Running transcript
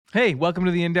Hey, welcome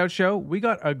to the In Doubt Show. We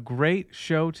got a great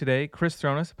show today. Chris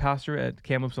Throness, pastor at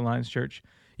Kamloops Alliance Church.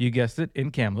 You guessed it,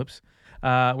 in Kamloops.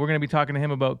 We're going to be talking to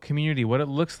him about community, what it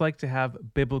looks like to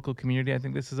have biblical community. I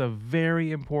think this is a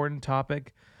very important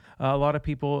topic. A lot of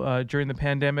people during the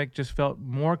pandemic just felt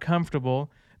more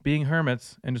comfortable being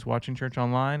hermits and just watching church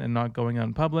online and not going out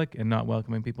in public and not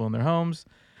welcoming people in their homes.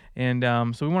 And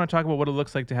so we want to talk about what it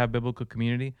looks like to have biblical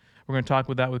community. We're going to talk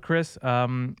with that with Chris.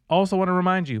 Also want to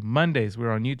remind you, Mondays,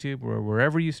 we're on YouTube or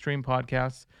wherever you stream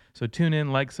podcasts. So tune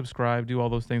in, like, subscribe, do all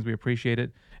those things. We appreciate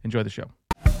it. Enjoy the show.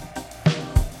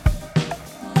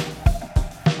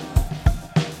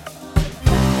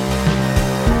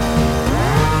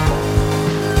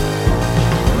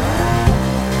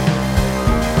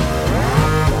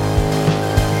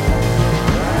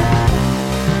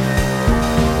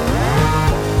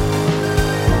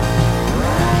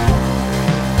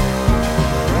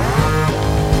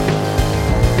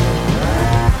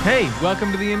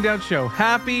 Welcome to the In Doubt Show.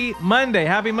 Happy Monday.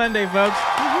 Happy Monday, folks.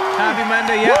 Happy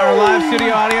Monday. Yeah, our live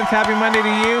studio audience, happy Monday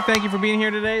to you. Thank you for being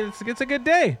here today. It's a good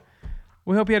day.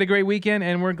 We hope you had a great weekend,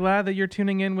 and we're glad that you're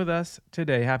tuning in with us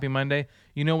today. Happy Monday.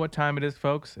 You know what time it is,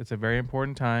 folks. It's a very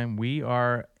important time. We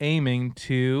are aiming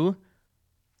to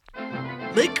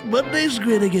make Mondays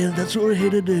great again. That's what we're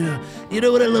here to do. You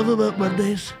know what I love about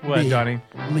Mondays? What, Donnie?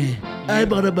 Me.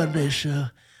 I'm on a Monday show.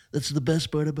 That's the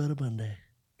best part about a Monday.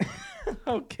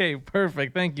 Okay,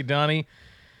 perfect. Thank you, Donnie.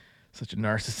 Such a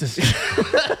narcissist.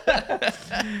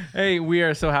 Hey, we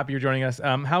are so happy you're joining us.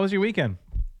 How was your weekend?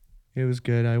 It was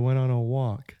good. I went on a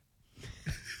walk.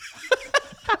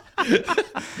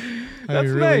 That's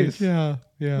nice. Yeah.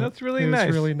 That's really it nice.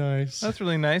 was really nice. That's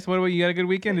really nice. What about you? Got a good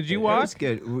weekend? Did you walk? It was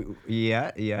good.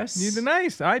 Yes. You did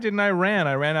nice. I didn't. I ran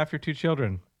after two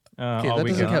children. Okay, all that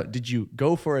weekend. doesn't count. Did you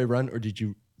go for a run or did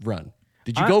you run?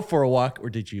 Did you go for a walk or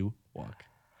did you walk?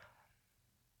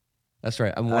 That's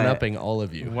right. I'm one-upping all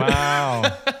of you.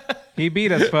 Wow. He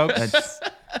beat us, folks.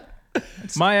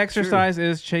 That's My exercise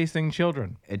is chasing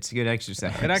children. It's good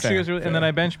exercise. It actually is really, and then I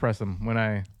bench press them when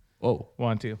I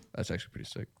want to. That's actually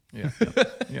pretty sick. Yeah.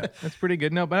 Yeah. That's pretty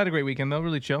good. No, but I had a great weekend though.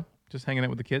 Really chill. Just hanging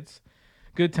out with the kids.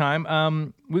 Good time.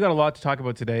 We got a lot to talk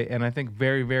about today, and I think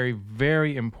very, very,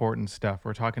 very important stuff.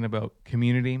 We're talking about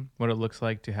community, what it looks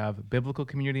like to have biblical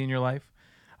community in your life.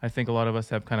 I think a lot of us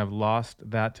have kind of lost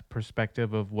that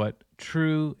perspective of what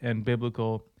true and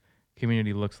biblical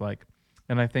community looks like.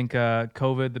 And I think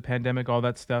COVID, the pandemic, all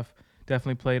that stuff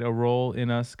definitely played a role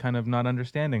in us kind of not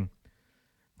understanding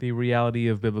the reality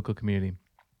of biblical community.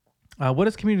 What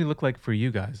does community look like for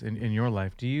you guys in your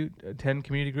life? Do you attend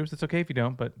community groups? It's okay if you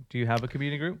don't, but do you have a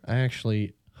community group? I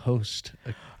actually host.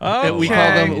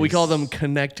 Okay. We call them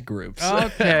connect groups.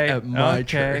 Okay. At my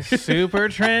church. Super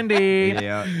trendy.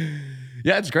 Yeah.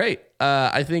 Yeah, it's great.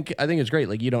 I think it's great.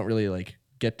 Like you don't really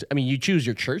get to, I mean, you choose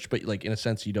your church, but in a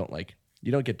sense you don't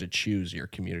get to choose your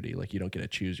community. Like you don't get to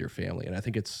choose your family. And I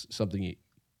think it's something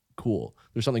cool.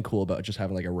 There's something cool about just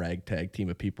having a ragtag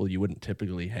team of people you wouldn't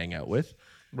typically hang out with.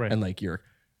 Right. And your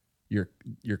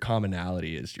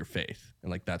commonality is your faith.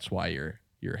 And that's why you're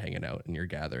hanging out and you're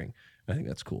gathering. I think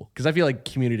that's cool. Because I feel like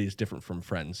community is different from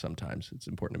friends sometimes. It's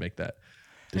important to make that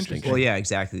distinction. Well, yeah,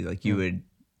 exactly. You would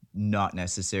not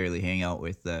necessarily hang out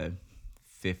with the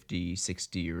 50,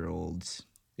 60-year-olds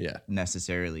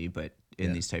necessarily, but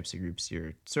in these types of groups,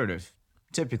 you're sort of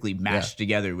typically mashed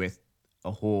together with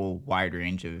a whole wide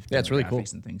range of it's really cool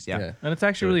and things. Yeah. And it's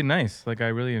actually really nice. I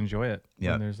really enjoy it.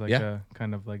 Yeah. When there's a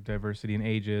kind of diversity in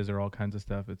ages or all kinds of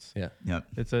stuff. It's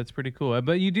it's pretty cool.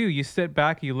 But you sit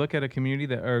back, you look at a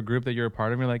community or a group that you're a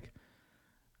part of, and you're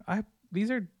like,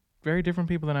 these are very different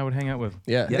people than I would hang out with.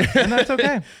 Yeah. And that's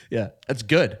okay. Yeah. That's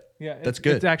good. Yeah. That's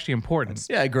good. It's actually important.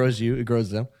 Yeah. It grows you. It grows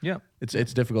them. Yeah.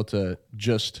 It's difficult to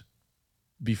just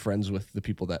be friends with the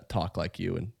people that talk like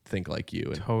you and think like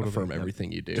you and affirm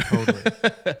everything you do.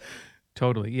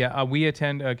 Totally. Yeah. We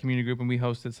attend a community group and we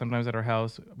host it sometimes at our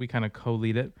house. We kind of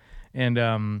co-lead it.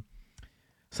 And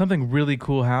something really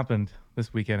cool happened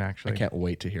this weekend, actually. I can't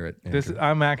wait to hear it.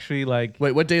 I'm actually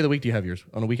Wait, what day of the week do you have yours?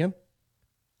 On a weekend?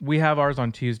 We have ours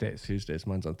on Tuesdays.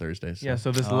 Mine's on Thursdays. So. Yeah.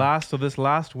 So this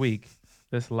last week,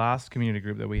 this last community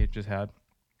group that we had just had,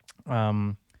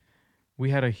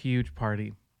 we had a huge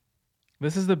party.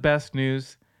 This is the best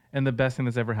news and the best thing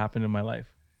that's ever happened in my life.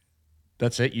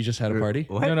 That's it? You just had a party?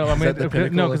 What? No,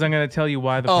 because I'm going to tell you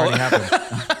why the party happened.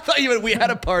 I thought you meant we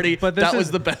had a party, but that was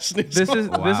the best news. This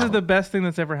is the best thing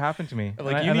that's ever happened to me.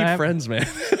 You need friends, man.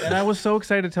 And I was so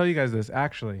excited to tell you guys this,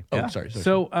 actually. Oh, sorry.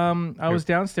 So I was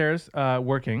downstairs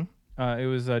working. It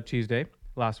was Tuesday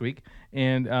last week,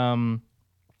 and our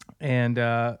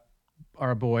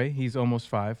boy, he's almost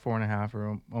 5, 4.5,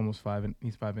 or almost 5, and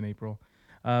he's 5 in April.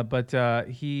 But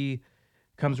he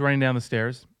comes running down the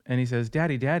stairs and he says,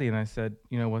 "Daddy, Daddy." And I said,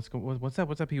 what's up?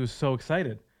 What's up? He was so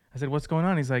excited. I said, "What's going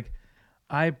on?" He's like,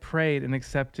 "I prayed and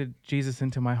accepted Jesus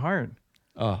into my heart.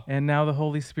 Oh. And now the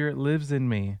Holy Spirit lives in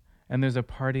me. And there's a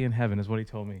party in heaven," is what he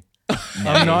told me.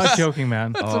 I'm not joking,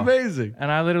 man. That's amazing.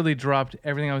 And I literally dropped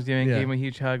everything I was doing, Yeah. gave him a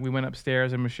huge hug. We went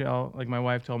upstairs, and Michelle, like my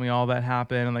wife, told me all that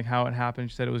happened and like how it happened.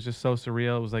 She said it was just so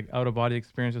surreal. It was like out of body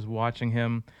experience just watching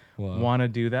him want to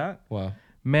do that. Wow.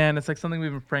 Man, it's like something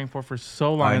we've been praying for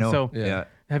so long. I know. And so, Yeah.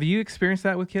 have you experienced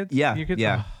that with kids? Yeah. Your kids?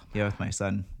 Yeah. Oh, Yeah. With my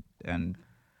son, and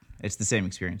it's the same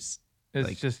experience. it's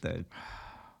Like just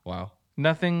Wow.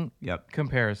 nothing Yep.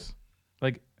 compares.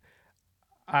 Like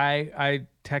I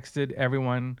texted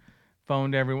everyone,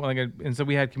 phoned everyone, and so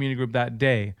we had community group that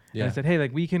day. Yeah. And I said, "Hey,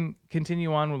 like we can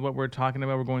continue on with what we're talking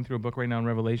about. We're going through a book right now in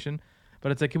Revelation,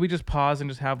 but it's like, can we just pause and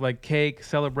just have like cake,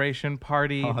 celebration,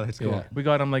 party?" Oh, that's cool. Yeah. We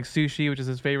got him like sushi, which is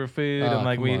his favorite food, Oh, and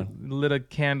like come we on. lit a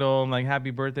candle and like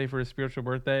happy birthday for his spiritual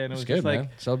birthday, and it It's was good, just like, man.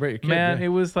 Celebrate your kid. man, yeah. it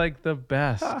was like the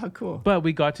best. Ah, cool. But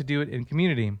we got to do it in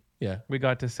community. Yeah. We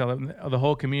got to celebrate. The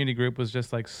whole community group was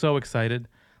just like so excited.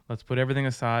 Let's put everything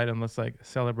aside and let's like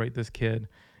celebrate this kid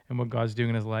and what God's doing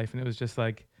in his life. And it was just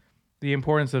like the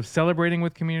importance of celebrating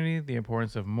with community, the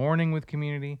importance of mourning with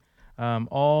community,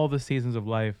 all the seasons of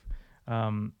life.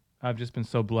 I've just been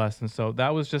so blessed. And so that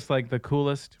was just like the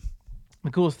coolest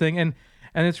thing. And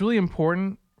it's really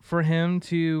important for him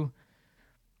to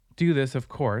do this, of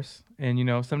course. And,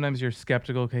 sometimes you're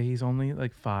skeptical. Okay, he's only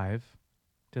like 5.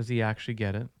 Does he actually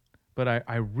get it? But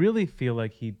I really feel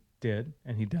like he did,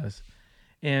 and he does.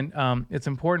 And it's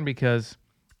important because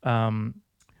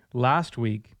last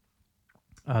week,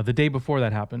 the day before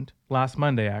that happened, last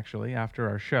Monday actually, after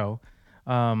our show,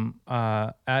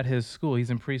 at his school, he's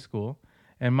in preschool.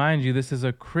 And mind you, this is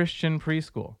a Christian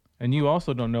preschool. And you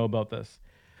also don't know about this.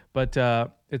 But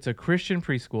it's a Christian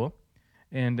preschool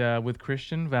and with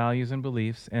Christian values and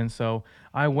beliefs. And so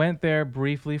I went there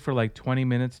briefly for like 20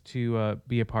 minutes to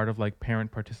be a part of like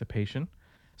parent participation.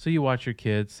 So you watch your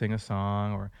kids sing a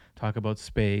song or talk about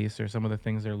space or some of the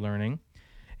things they're learning.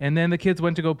 And then the kids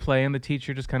went to go play, and the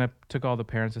teacher just kind of took all the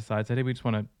parents aside, said, "Hey, we just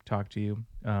want to talk to you,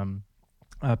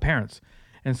 parents."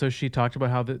 And so she talked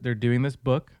about how they're doing this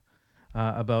book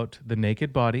about the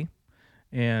naked body.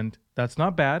 And that's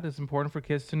not bad. It's important for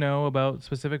kids to know about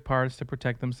specific parts to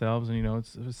protect themselves. And,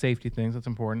 it's safety things. That's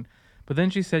important. But then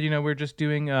she said, we're just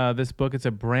doing this book. It's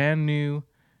a brand new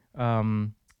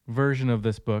version of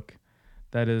this book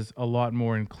that is a lot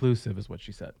more inclusive, is what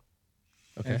she said.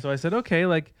 Okay. And so I said, okay,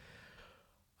 like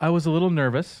I was a little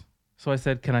nervous. So I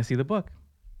said, "Can I see the book?"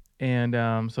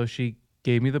 And so she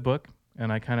gave me the book,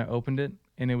 and I kind of opened it,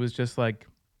 and it was just like,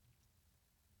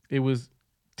 it was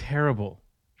terrible.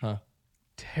 Huh.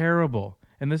 Terrible.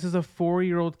 And this is a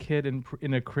 4-year-old kid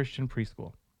in a Christian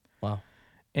preschool. Wow.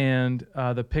 And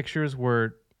the pictures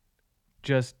were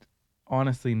just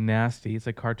honestly nasty. It's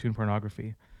like cartoon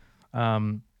pornography.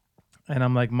 And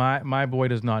I'm like, my boy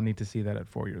does not need to see that at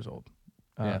 4 years old.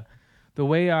 Yeah. The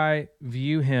way I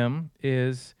view him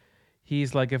is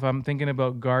he's like, if I'm thinking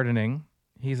about gardening,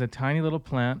 he's a tiny little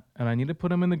plant, and I need to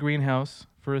put him in the greenhouse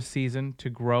for a season to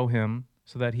grow him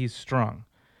so that he's strong.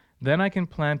 Then I can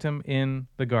plant him in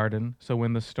the garden, so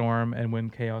when the storm and when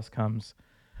chaos comes,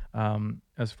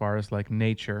 as far as like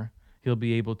nature, he'll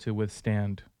be able to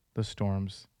withstand the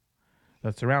storms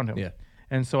that surround him. Yeah.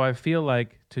 And so I feel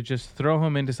like to just throw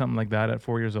him into something like that at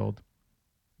 4 years old.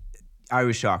 I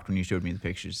was shocked when you showed me the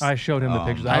pictures. I showed him the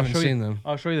pictures. I haven't seen them.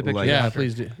 I'll show you the pictures. Like- Yeah, after.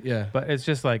 please do. Yeah. But it's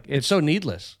just like It's so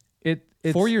needless. it's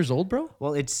 4 years old, bro?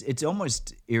 Well, it's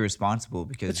almost irresponsible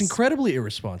because It's incredibly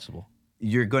irresponsible.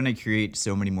 you're going to create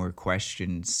so many more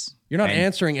questions. You're not and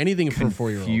answering anything for a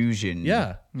 4-year-old. confusion.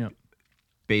 Yeah. Yeah.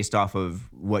 Based off of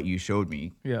what you showed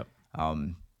me. Yeah.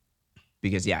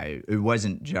 Because it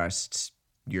wasn't just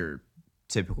your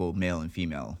typical male and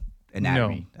female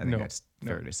anatomy. I think that's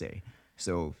fair to say.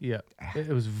 So Yeah. It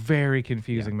was very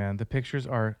confusing, man. The pictures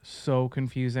are so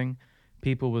confusing.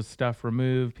 People with stuff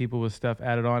removed, people with stuff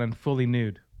added on, and fully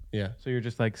nude. Yeah. So you're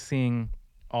just like seeing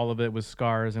all of it with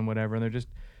scars and whatever. And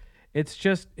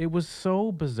it was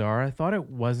so bizarre. I thought it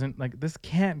wasn't like, this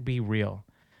can't be real.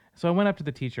 So I went up to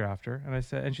the teacher after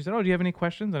and she said, "Oh, do you have any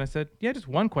questions?" And I said, "Yeah, just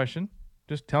one question.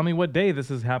 Just tell me what day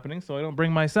this is happening so I don't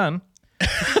bring my son."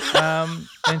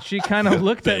 And she kind of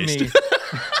looked at me.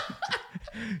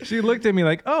 She looked at me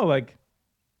like, "Oh, like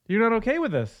you're not okay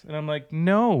with this?" And I'm like,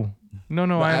 No,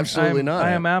 absolutely not.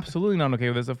 I am absolutely not okay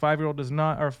with this. A 5-year-old does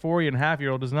not, or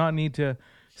 4.5-year-old does not need to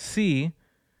see.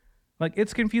 Like,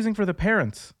 it's confusing for the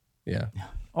parents. Yeah.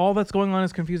 All that's going on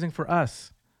is confusing for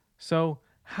us. So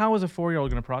how is a 4-year-old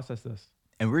going to process this?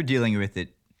 and we're dealing with it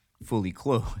fully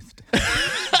clothed.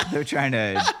 They're trying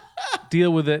to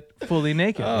deal with it fully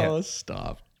naked. Oh,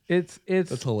 stop. That's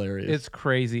hilarious. It's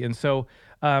crazy. And so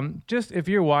just if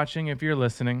you're watching, if you're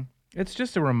listening, it's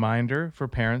just a reminder for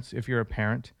parents, if you're a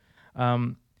parent.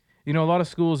 A lot of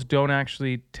schools don't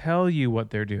actually tell you what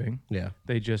they're doing. Yeah.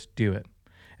 They just do it.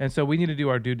 And so we need to do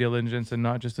our due diligence and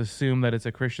not just assume that it's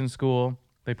a Christian school.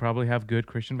 They probably have good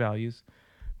Christian values,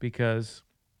 because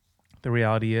the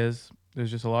reality is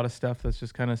there's just a lot of stuff that's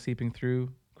just kind of seeping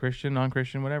through, Christian,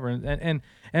 non-Christian, whatever. And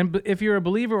if you're a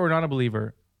believer or not a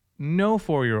believer, no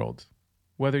 4-year-old,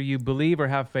 whether you believe or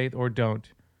have faith or don't,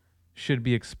 should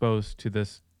be exposed to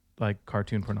this like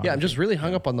cartoon pornography. Yeah, I'm just really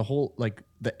hung up on the whole, like,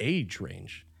 the age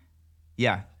range.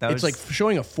 Yeah. It's like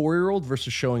showing a 4-year-old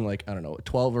versus showing, like, I don't know, a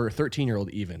 12 or a 13-year-old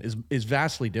even is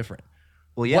vastly different.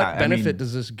 Well, yeah. What benefit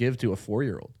does this give to a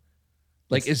 4-year-old?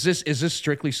 Like, is this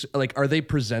strictly, like, are they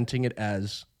presenting it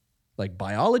as like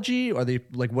biology? Are they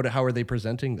like, how are they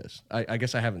presenting this? I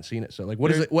guess I haven't seen it. So like,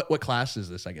 what is it? What class is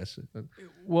this? I guess.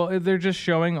 Well, they're just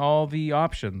showing all the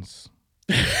options.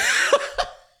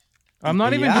 I'm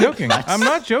not even joking. I'm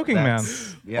not joking, man.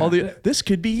 Yeah. This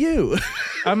could be you.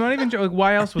 I'm not even joking.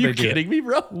 Why else would they do it? You kidding me,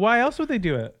 bro? Why else would they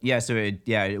do it? Yeah. So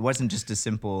it wasn't just a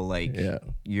simple like,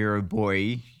 you're a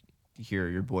boy, here are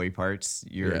your boy parts.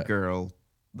 You're a girl,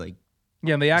 like.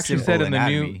 Yeah, and they actually said in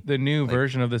anatomy. the new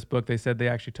version of this book, they said they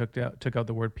actually took out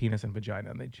the word penis and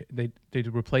vagina, and they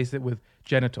replaced it with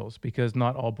genitals, because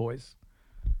not all boys,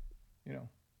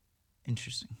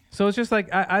 Interesting. So it's just like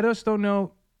I just don't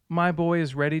know. My boy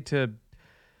is ready to.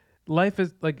 Life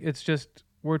is like, it's just,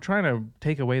 we're trying to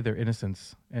take away their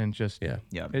innocence, and just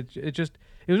Yeah. It was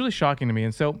really shocking to me.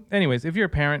 And so, anyways, if you're a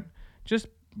parent, just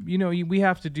we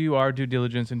have to do our due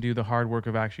diligence and do the hard work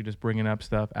of actually just bringing up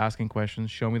stuff, asking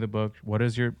questions. Show me the book. What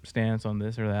is your stance on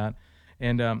this or that?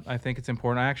 And I think it's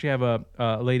important. I actually have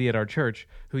a lady at our church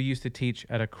who used to teach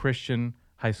at a Christian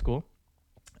high school,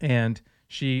 and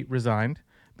she resigned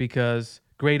because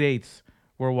grade 8s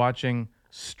were watching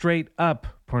straight up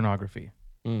pornography.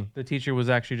 The teacher was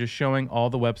actually just showing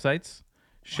all the websites,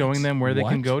 showing them where they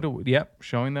can go to. Yep,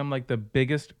 showing them like the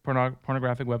biggest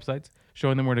pornographic websites,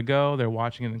 showing them where to go. They're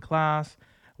watching it in class,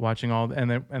 watching all,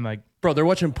 and like. Bro, they're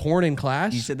watching porn in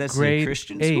class. You said that's grade a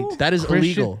Christian 8. school? That is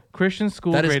illegal. Christian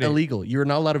school. That is grade 8. illegal. You're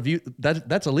not allowed to view.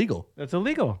 That's illegal. That's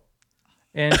illegal.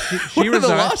 And she What are the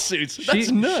resigned. lawsuits?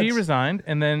 That's nuts. She resigned,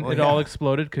 and then it all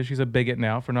exploded because she's a bigot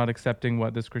now for not accepting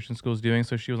what this Christian school is doing.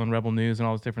 So she was on Rebel News and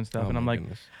all this different stuff. And I'm like,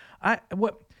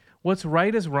 what's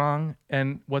right is wrong,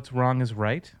 and what's wrong is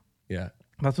right. Yeah.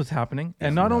 That's what's happening.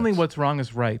 And not only what's wrong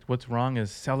is right, what's wrong is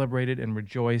celebrated and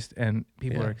rejoiced, and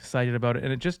people are excited about it.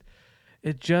 And it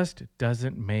just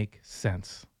doesn't make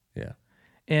sense. Yeah.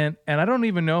 And I don't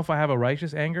even know if I have a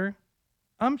righteous anger.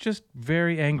 I'm just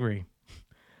very angry.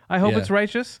 I hope it's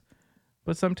righteous,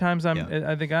 but sometimes I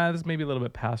think this may be a little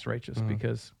bit past righteous,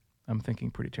 because I'm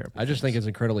thinking pretty terrible. I just think it's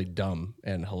incredibly dumb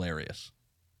and hilarious.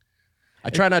 I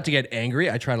try not to get angry.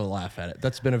 I try to laugh at it.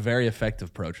 That's been a very effective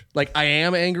approach. Like, I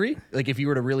am angry, like if you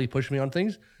were to really push me on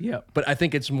things. Yeah. But I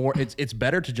think it's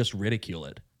better to just ridicule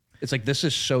it. It's like, this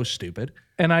is so stupid.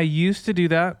 And I used to do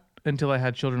that until I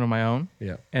had children of my own.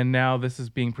 Yeah. And now this is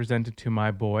being presented to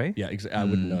my boy. Yeah, I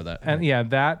wouldn't know that.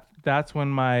 And that's when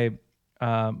my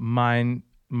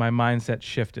mindset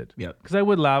shifted. Yeah. Because I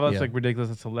would laugh. It's like ridiculous.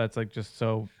 That's like just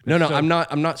so. No, I'm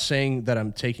not saying that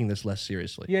I'm taking this less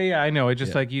seriously. Yeah, I know. It's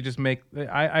just like you just make.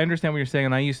 I understand what you're saying,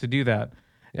 and I used to do that,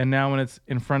 and now when it's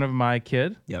in front of my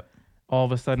kid, all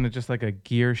of a sudden it's just like a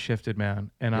gear shifted,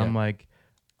 man, and I'm like,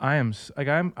 I'm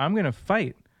gonna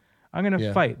fight. I'm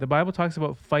gonna fight. The Bible talks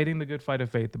about fighting the good fight of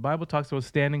faith. The Bible talks about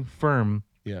standing firm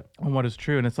on what is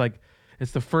true, and it's like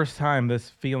it's the first time this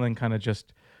feeling kind of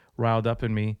just riled up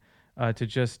in me. I'm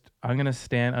going to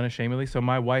stand unashamedly. So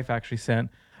my wife actually sent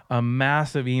a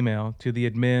massive email to the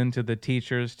admin, to the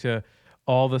teachers, to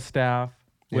all the staff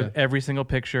with every single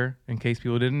picture, in case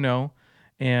people didn't know,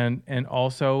 and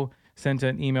also sent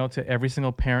an email to every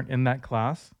single parent in that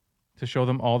class to show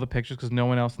them all the pictures, because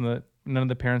none of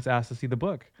the parents asked to see the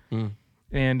book.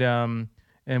 And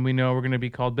we know we're going to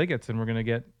be called bigots, and we're going to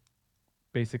get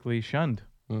basically shunned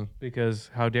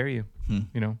because how dare you?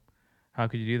 How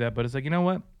could you do that? But it's like, you know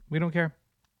what? We don't care.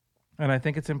 And I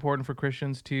think it's important for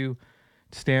Christians to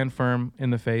stand firm in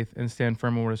the faith and stand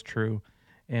firm in what is true.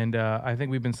 And I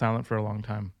think we've been silent for a long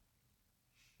time.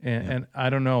 And I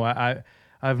don't know.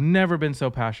 I've never been so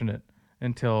passionate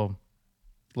until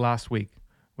last week,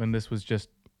 when this was just,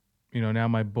 now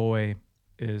my boy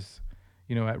is,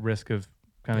 at risk of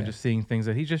kind of just seeing things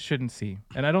that he just shouldn't see.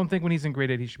 And I don't think when he's in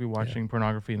grade 8, he should be watching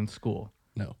pornography in school.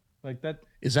 No. Like that.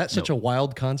 Is that such a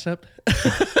wild concept?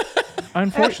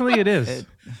 Unfortunately, it is.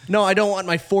 No, I don't want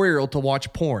my 4-year-old to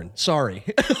watch porn. Sorry.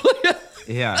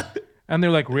 Yeah. And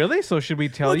they're like, really? So should we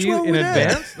tell What's you wrong in with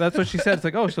that? advance? That's what she said. It's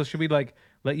like, oh, so should we like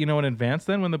let you know in advance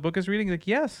then when the book is reading? Like,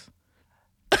 yes.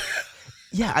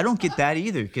 Yeah, I don't get that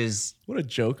either, because What a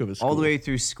joke of a school. all the way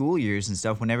through school years and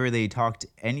stuff, whenever they talked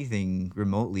anything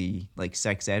remotely, like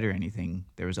sex ed or anything,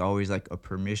 there was always like a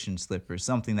permission slip or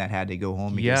something that had to go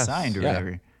home and Yes. get signed or Yeah.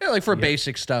 whatever. Yeah, like for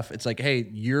basic stuff, it's like, hey,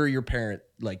 you're your parent.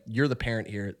 Like, you're the parent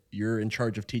here. You're in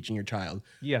charge of teaching your child.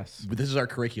 Yes. This is our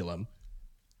curriculum.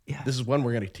 Yeah. This is when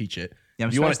we're going to teach it. Yeah, I'm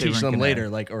If you want surprised to they teach weren't them gonna- later,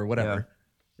 like, or whatever.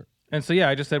 And so, yeah,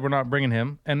 I just said we're not bringing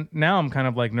him. And now I'm kind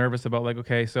of like nervous about like,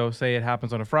 okay, so say it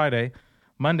happens on a Friday.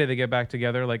 Monday they get back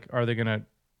together. Like, are they going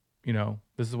to,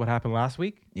 this is what happened last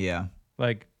week? Yeah.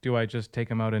 Like, do I just take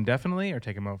him out indefinitely or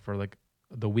take him out for like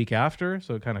the week after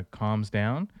so it kind of calms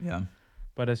down? Yeah.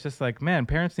 But it's just like, man,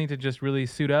 parents need to just really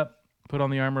suit up, put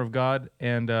on the armor of God.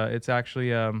 And it's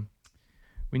actually,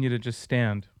 we need to just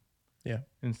stand Yeah.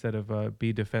 instead of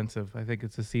be defensive. I think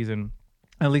it's a season,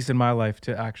 at least in my life,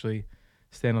 to actually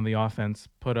stand on the offense,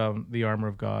 put on the armor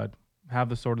of God, have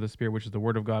the sword of the Spirit, which is the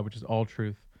word of God, which is all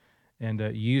truth, and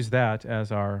use that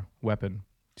as our weapon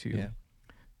to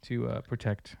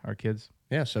protect our kids.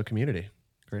 Yeah, so community.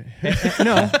 Great.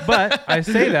 No, but I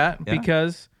say that Yeah.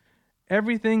 because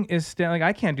everything is like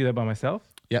I can't do that by myself.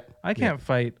 Yep. I can't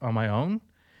fight on my own.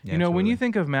 Yeah, When totally. you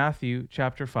think of Matthew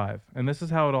chapter 5, and this is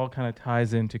how it all kind of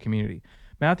ties into community.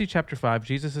 Matthew chapter 5,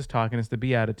 Jesus is talking, it's the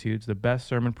Beatitudes, the best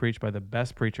sermon preached by the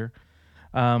best preacher.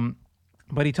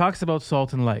 But he talks about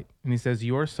salt and light, and he says,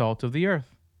 you are salt of the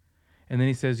earth. And then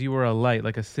he says, you are a light,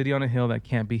 like a city on a hill that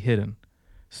can't be hidden.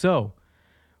 So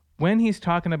when he's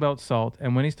talking about salt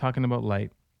and when he's talking about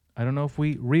light, I don't know if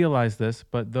we realize this,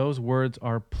 but those words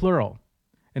are plural.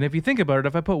 And if you think about it,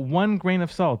 if I put 1 grain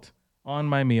of salt on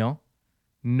my meal,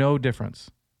 no difference,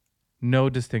 no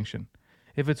distinction.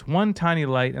 If it's one tiny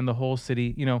light and the whole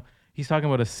city, he's talking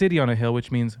about a city on a hill,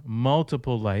 which means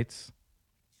multiple lights.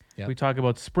 Yep. We talk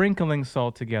about sprinkling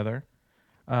salt together.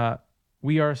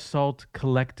 We are salt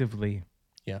collectively.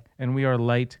 Yeah. And we are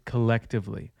light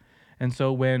collectively. And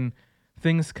so when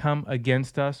things come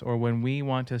against us or when we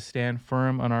want to stand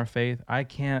firm on our faith, I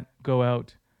can't go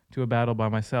out to a battle by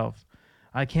myself.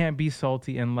 I can't be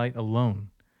salty and light alone.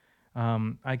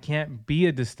 I can't be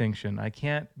a distinction. I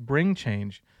can't bring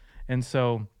change. And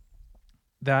so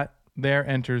that there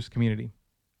enters community.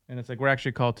 And it's like we're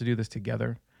actually called to do this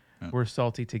together. Yeah. We're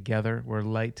salty together. We're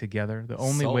light together. The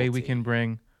only way we Salty. can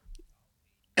bring...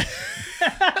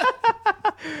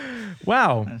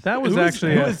 Wow, that was Who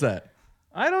actually... is that?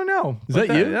 I don't know. Is But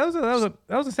that you? That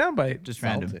was a soundbite. Just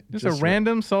random. Salty. Just a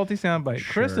random salty soundbite.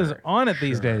 Chris is on it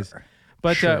these days.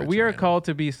 But Sure, we it's are random. called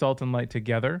to be salt and light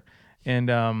together.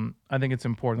 And I think it's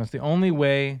important. That's the only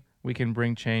way we can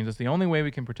bring change. That's the only way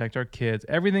we can protect our kids.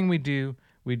 Everything we do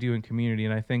in community.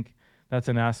 And I think that's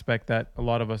an aspect that a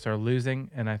lot of us are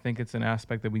losing. And I think it's an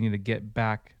aspect that we need to get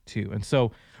back to. And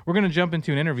so we're going to jump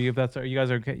into an interview. If that's you guys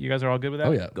are all good with that?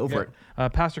 Oh, yeah. Go for it.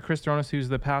 Pastor Chris Throness, who's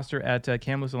the pastor at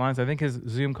Kamloops Alliance. I think his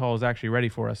Zoom call is actually ready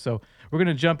for us. So we're going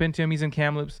to jump into him. He's in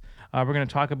Kamloops. We're going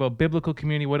to talk about biblical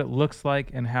community, what it looks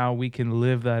like, and how we can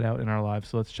live that out in our lives.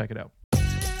 So let's check it out.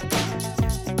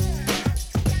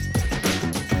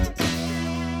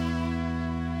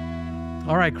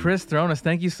 All right, Chris Throness,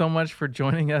 thank you so much for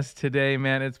joining us today,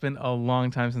 man. It's been a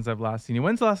long time since I've last seen you.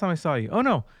 When's the last time I saw you? Oh,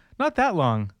 no, not that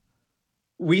long.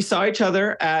 We saw each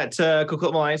other at Kamloops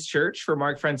Alliance Church for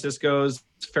Mark Francisco's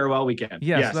farewell weekend.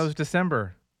 Yes, that was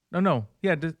December. No.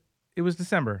 Yeah, it was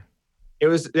December. It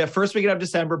was the first weekend of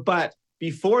December, but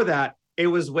before that, it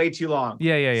was way too long.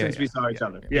 Yeah. Since we saw each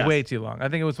other. Yes. Way too long. I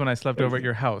think it was when I slept over at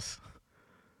your house.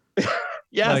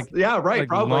 Yes. Right. Like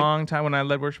Probably. long time when I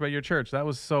led worship at your church. That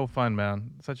was so fun,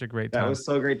 man. Such a great time. That was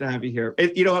so great to have you here.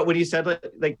 You know what? When you said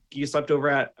like you slept over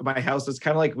at my house, it's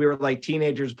kind of like we were like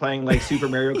teenagers playing like Super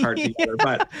Mario Kart together,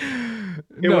 but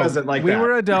it wasn't like we that. We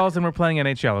were adults and we're playing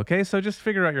NHL, okay? So just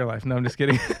figure out your life. No, I'm just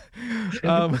kidding.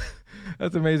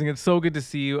 That's amazing. It's so good to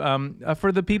see you.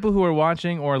 For the people who are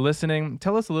watching or listening,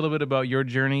 tell us a little bit about your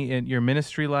journey in your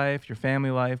ministry life, your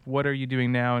family life. What are you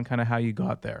doing now and kind of how you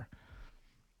got there?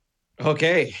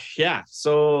 Okay. Yeah.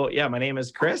 So my name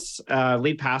is Chris,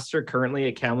 lead pastor currently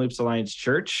at Kamloops Alliance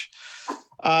Church.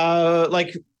 As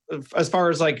far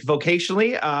as like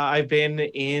vocationally, I've been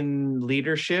in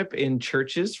leadership in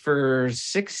churches for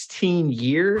 16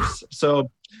 years. So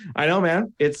I know,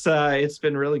 man. It's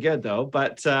been really good though.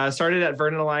 But started at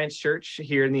Vernon Alliance Church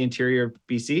here in the interior of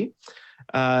BC.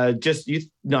 Just youth,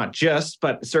 not just,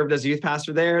 but served as a youth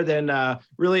pastor there. Then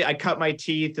really, I cut my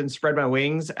teeth and spread my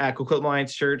wings at Kamloops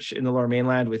Alliance Church in the Lower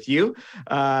Mainland with you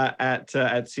at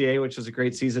CA, which was a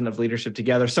great season of leadership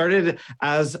together. Started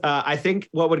as I think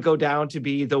what would go down to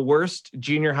be the worst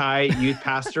junior high youth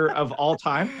pastor of all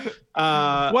time.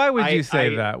 Why would you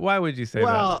say that? Why would you say that?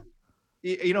 Well,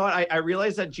 you know what? I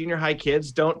realize that junior high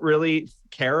kids don't really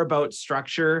care about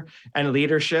structure and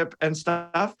leadership and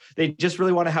stuff. They just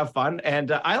really want to have fun.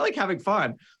 And I like having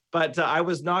fun, but I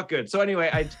was not good. So anyway,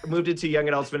 I moved into young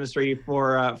adults ministry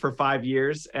for 5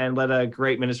 years and led a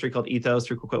great ministry called Ethos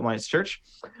through Kamloops Alliance Church.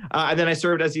 And then I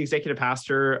served as the executive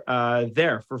pastor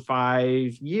there for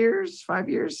 5 years.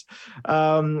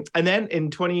 And then in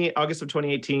August of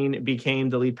 2018, became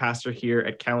the lead pastor here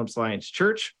at Kamloops Alliance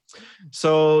Church.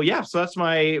 So that's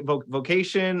my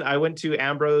vocation. I went to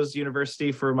Ambrose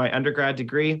University for my undergrad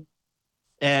degree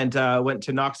and went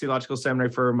to Knox Theological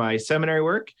Seminary for my seminary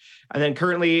work. And then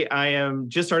currently I am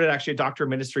just started actually a doctor of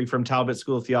ministry from Talbot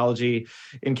School of Theology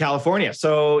in California.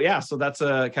 So that's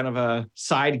a kind of a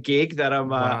side gig that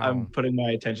I'm putting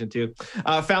my attention to.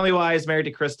 Family-wise, married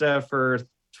to Krista for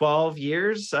 12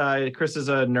 years. Chris is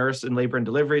a nurse in labor and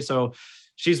delivery. So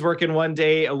she's working 1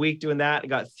 day a week doing that. I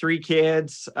got 3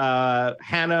 kids,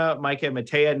 Hannah, Micah, and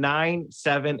Matea, 9,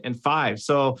 7, and 5.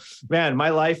 So, man, my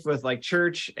life with like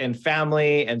church and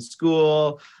family and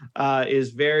school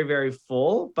is very, very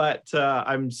full, but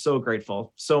I'm so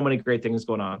grateful. So many great things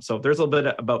going on. So there's a little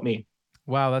bit about me.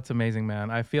 Wow, that's amazing, man.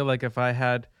 I feel like if I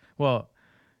had,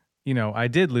 I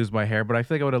did lose my hair, but I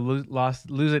feel like I would have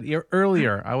lose it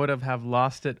earlier. I would have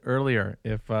lost it earlier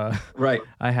if right.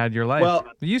 I had your life. Well,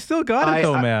 you still got it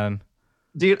though, man.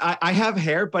 Dude, I have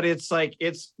hair, but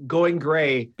it's going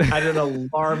gray at an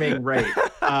alarming rate.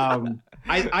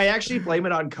 I actually blame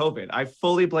it on COVID. I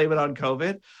fully blame it on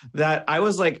COVID. That I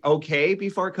was like okay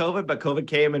before COVID, but COVID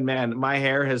came and man, my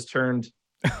hair has turned.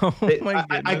 Oh my goodness.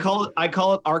 I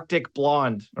call it Arctic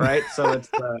blonde, right? So it's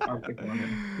Arctic blonde.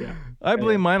 Yeah. I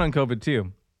blame mine on COVID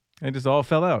too. It just all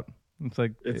fell out. It's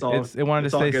like it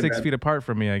wanted to stay 6 feet apart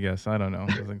from me, I guess. I don't know.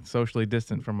 It was like socially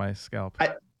distant from my scalp.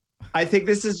 I think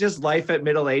this is just life at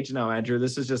middle age now, Andrew.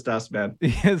 This is just us, man.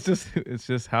 Yeah, it's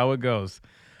just how it goes.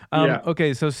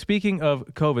 Okay, so speaking of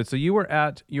COVID, so you were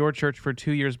at your church for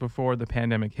 2 years before the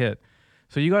pandemic hit.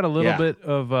 So you got a little bit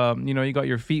of, you got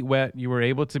your feet wet. You were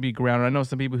able to be grounded. I know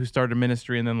some people who started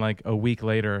ministry and then like a week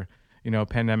later,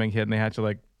 pandemic hit and they had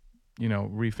to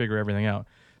refigure everything out.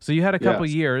 So you had a couple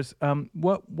years.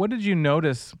 What did you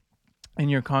notice in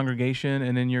your congregation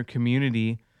and in your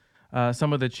community?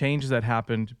 Some of the changes that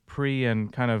happened pre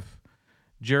and kind of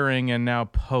during and now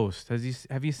post.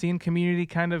 Have you seen community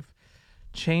kind of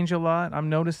change a lot? I'm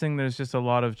noticing there's just a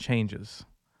lot of changes.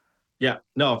 Yeah,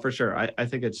 no, for sure. I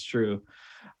think it's true.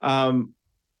 I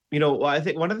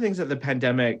think one of the things that the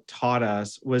pandemic taught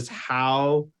us was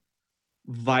how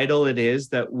vital it is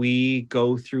that we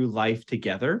go through life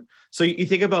together. So you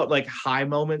think about like high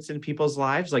moments in people's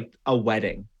lives, like a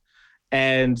wedding.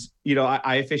 And,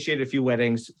 I officiated a few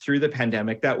weddings through the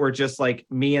pandemic that were just like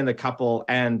me and the couple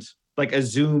and like a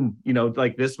Zoom,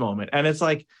 like this moment. And it's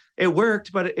like, it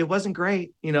worked, but it wasn't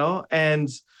great, and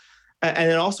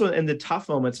then also in the tough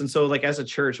moments. And so like as a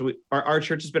church, our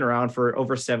church has been around for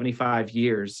over 75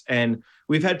 years. And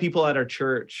we've had people at our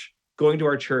church going to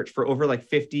our church for over like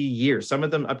 50 years, some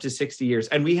of them up to 60 years.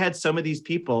 And we had some of these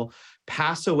people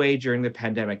pass away during the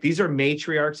pandemic. These are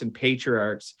matriarchs and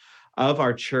patriarchs of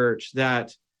our church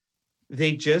that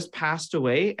they just passed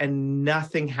away and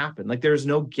nothing happened. Like there's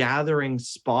no gathering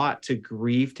spot to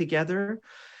grieve together.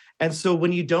 And so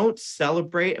when you don't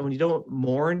celebrate and when you don't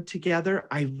mourn together,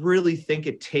 I really think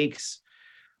it takes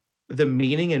the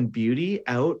meaning and beauty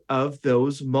out of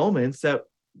those moments that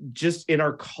just in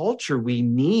our culture we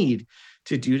need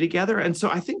to do together. And so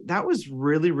I think that was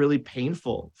really, really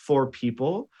painful for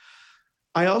people.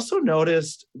 I also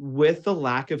noticed with the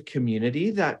lack of community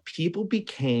that people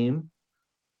became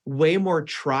way more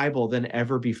tribal than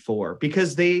ever before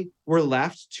because they were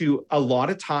left to a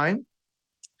lot of time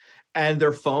and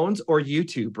their phones or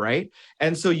YouTube, right?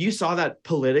 And so you saw that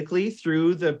politically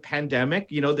through the pandemic,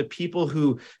 the people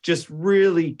who just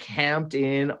really camped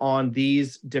in on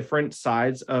these different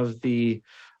sides of the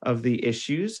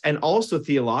issues, and also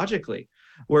theologically,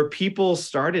 where people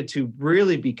started to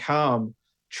really become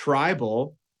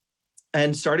tribal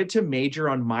and started to major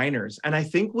on minors. And I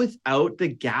think without the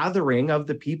gathering of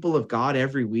the people of God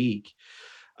every week,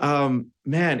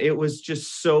 man, it was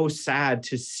just so sad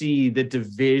to see the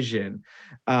division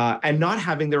and not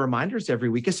having the reminders every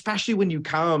week, especially when you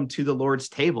come to the Lord's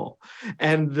table.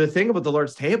 And the thing about the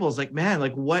Lord's table is like, man,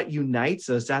 like what unites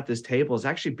us at this table is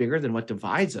actually bigger than what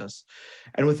divides us.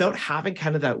 And without having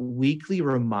kind of that weekly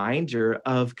reminder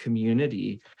of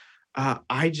community,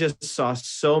 I just saw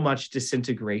so much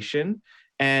disintegration.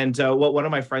 And what one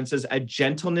of my friends says, a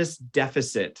gentleness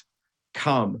deficit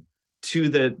come to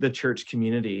the church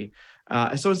community.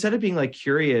 So instead of being like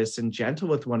curious and gentle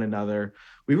with one another,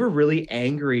 we were really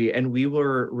angry and we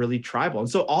were really tribal. And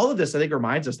so all of this, I think,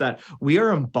 reminds us that we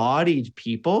are embodied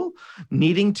people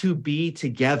needing to be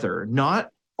together,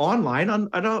 not online.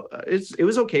 It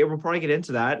was okay. We'll probably get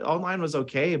into that. Online was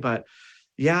okay, but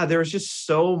yeah, there was just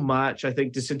so much, I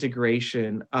think,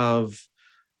 disintegration of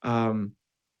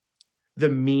the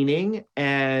meaning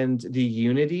and the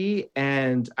unity,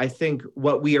 and I think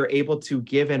what we are able to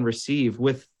give and receive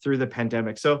through the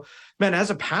pandemic. So, man, as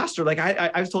a pastor, like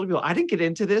I was told people, I didn't get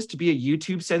into this to be a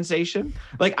YouTube sensation.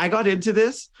 Like I got into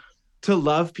this to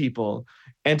love people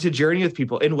and to journey with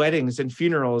people in weddings and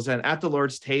funerals and at the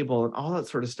Lord's table and all that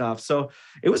sort of stuff. So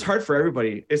it was hard for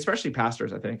everybody, especially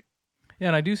pastors, I think. Yeah,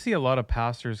 and I do see a lot of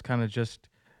pastors kind of just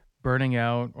burning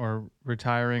out or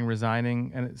retiring,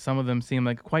 resigning, and some of them seem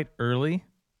like quite early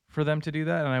for them to do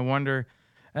that. And I wonder,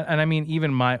 and I mean,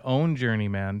 even my own journey,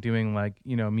 man, doing like,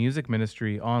 music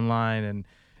ministry online and,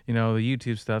 the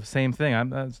YouTube stuff, same thing.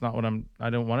 That's not what I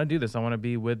don't want to do this. I want to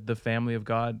be with the family of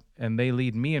God, and they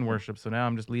lead me in worship. So now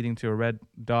I'm just leading to a red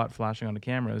dot flashing on the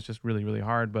camera. It's just really, really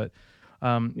hard. But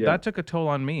that took a toll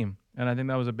on me. And I think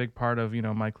that was a big part of,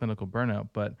 my clinical burnout.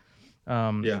 But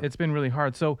it's been really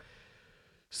hard.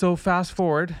 So fast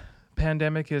forward,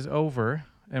 pandemic is over,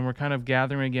 and we're kind of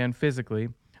gathering again physically.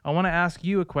 I want to ask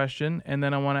you a question, and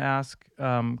then I want to ask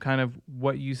kind of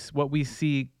what we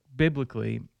see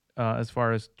biblically as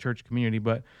far as church community.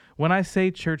 But when I say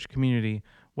church community,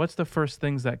 what's the first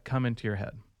things that come into your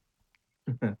head?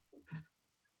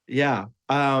 Yeah.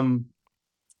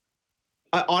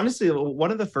 Honestly,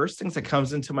 one of the first things that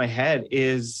comes into my head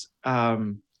is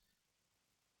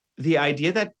the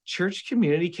idea that church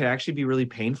community can actually be really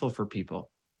painful for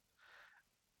people.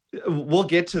 We'll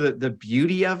get to the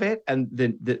beauty of it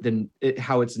and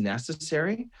how it's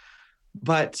necessary,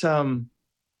 but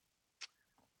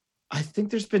I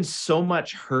think there's been so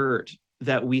much hurt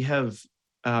that we have,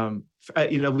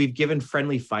 we've given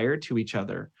friendly fire to each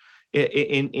other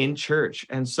in church.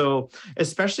 And so,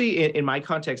 especially in my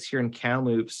context here in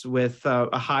Kamloops, with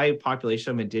a high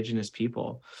population of Indigenous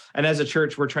people, and as a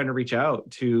church, we're trying to reach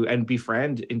out to and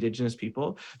befriend Indigenous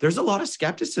people. There's a lot of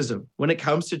skepticism when it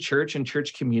comes to church and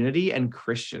church community and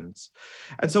Christians.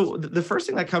 And so the first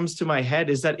thing that comes to my head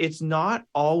is that it's not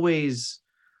always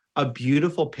a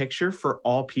beautiful picture for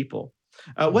all people.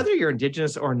 Whether you're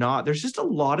Indigenous or not, there's just a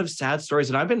lot of sad stories.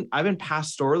 And I've been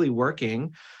pastorally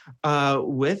working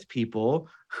with people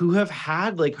who have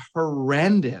had like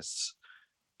horrendous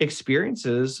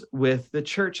experiences with the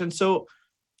church. And so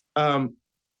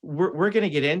we're going to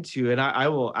get into, and I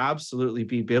will absolutely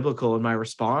be biblical in my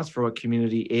response for what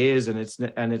community is and its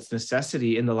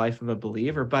necessity in the life of a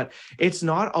believer, but it's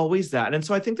not always that. And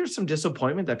so I think there's some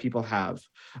disappointment that people have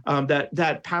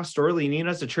that pastorally, and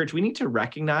as a church, we need to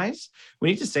recognize, we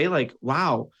need to say like,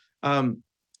 wow,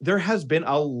 there has been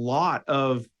a lot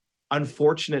of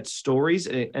unfortunate stories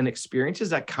and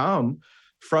experiences that come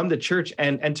from the church,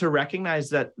 and to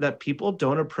recognize that people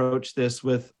don't approach this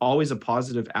with always a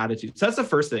positive attitude. So that's the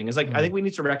first thing, is like, I think we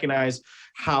need to recognize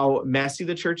how messy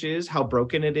the church is, how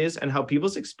broken it is, and how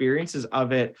people's experiences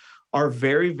of it are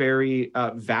very, very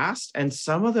vast. And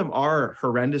some of them are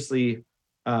horrendously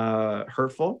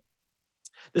hurtful.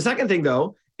 The second thing,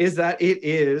 though, is that it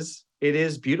is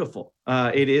beautiful.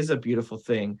 It is a beautiful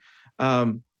thing.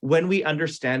 When we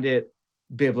understand it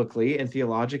biblically and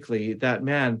theologically, that,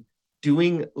 man,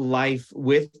 doing life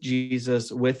with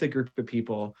Jesus, with a group of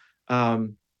people,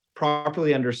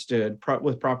 properly understood,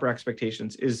 with proper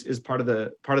expectations, is part of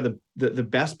the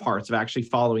best parts of actually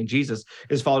following Jesus,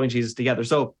 is following Jesus together.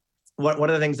 So one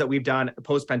of the things that we've done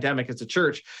post-pandemic as a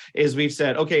church is we've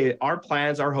said, okay, our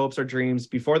plans, our hopes, our dreams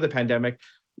before the pandemic,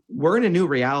 we're in a new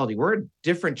reality. We're a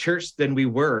different church than we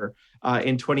were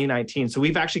in 2019. So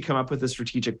we've actually come up with a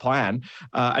strategic plan,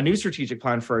 a new strategic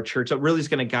plan for our church that really is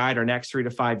going to guide our next 3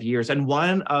 to 5 years. And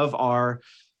one of our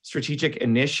strategic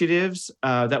initiatives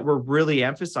that we're really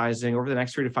emphasizing over the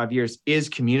next 3 to 5 years is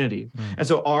community. And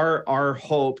so our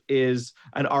hope is,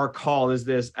 and our call is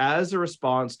this: as a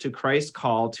response to Christ's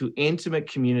call to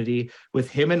intimate community with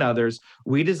him and others,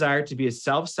 we desire to be a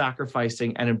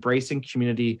self-sacrificing and embracing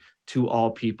community to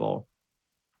all people.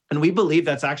 And we believe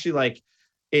that's actually like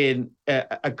in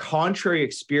a contrary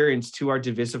experience to our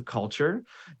divisive culture,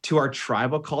 to our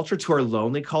tribal culture, to our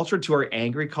lonely culture, to our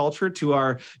angry culture, to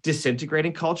our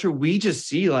disintegrating culture. We just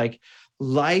see like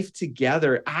life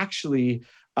together actually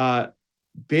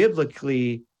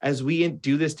biblically, as we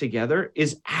do this together,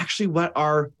 is actually what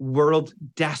our world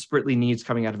desperately needs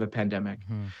coming out of a pandemic.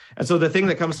 And so the thing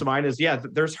that comes to mind is,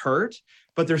 there's hurt,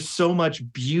 but there's so much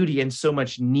beauty and so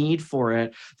much need for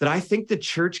it that I think the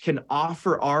church can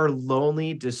offer our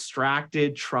lonely,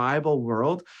 distracted, tribal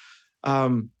world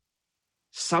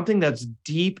something that's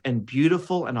deep and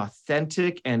beautiful and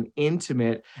authentic and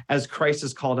intimate, as Christ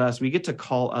has called us. We get to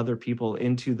call other people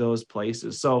into those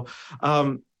places. So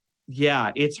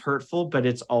it's hurtful, but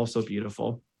it's also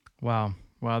beautiful. Wow.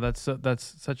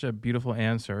 That's such a beautiful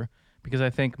answer, because I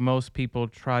think most people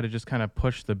try to just kind of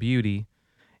push the beauty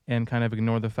and kind of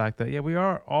ignore the fact that, we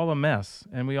are all a mess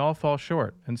and we all fall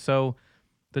short. And so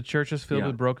the church is filled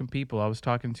with broken people. I was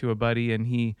talking to a buddy, and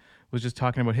he was just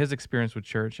talking about his experience with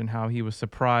church and how he was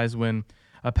surprised when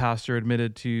a pastor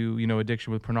admitted to,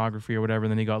 addiction with pornography or whatever,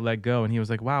 and then he got let go. And he was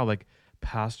like, wow, like,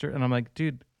 pastor? And I'm like,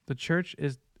 dude, the church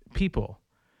is people.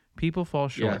 People fall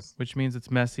short, which means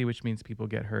it's messy, which means people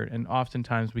get hurt. And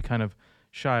oftentimes we kind of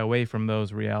shy away from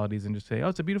those realities and just say, oh,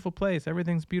 it's a beautiful place.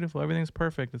 Everything's beautiful. Everything's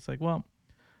perfect. It's like, well,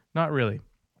 not really.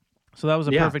 So that was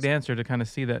a perfect answer to kind of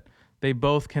see that they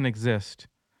both can exist.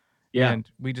 Yeah.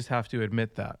 And we just have to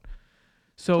admit that.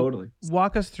 So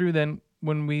walk us through then,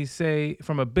 when we say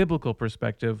from a biblical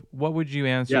perspective, what would you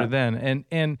answer then?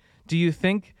 And do you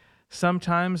think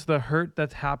sometimes the hurt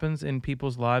that happens in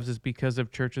people's lives is because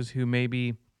of churches who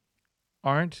maybe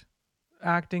aren't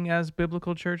acting as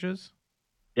biblical churches?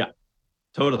 Yeah,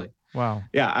 totally. Wow.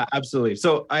 Yeah, absolutely.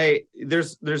 So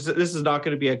this is not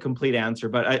going to be a complete answer,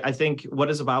 but I think, what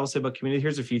does the Bible say about community?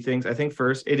 Here's a few things. I think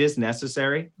first, it is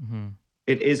necessary. Mm-hmm.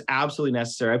 It is absolutely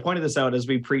necessary. I pointed this out as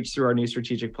we preached through our new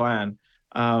strategic plan,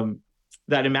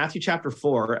 that in Matthew chapter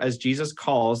 4, as Jesus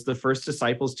calls the first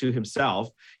disciples to himself,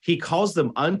 he calls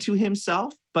them unto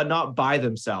himself, but not by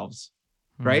themselves,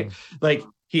 right? Like,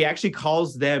 he actually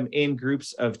calls them in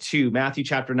groups of two. Matthew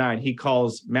chapter 9, he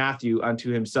calls Matthew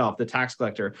unto himself, the tax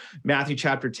collector. Matthew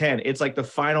chapter 10, it's like the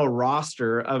final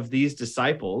roster of these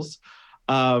disciples.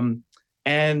 And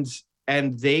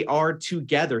they are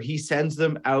together. He sends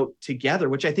them out together,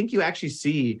 which I think you actually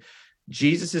see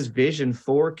Jesus's vision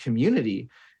for community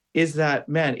is that,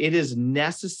 man, it is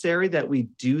necessary that we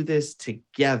do this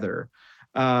together.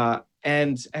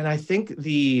 And I think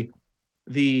the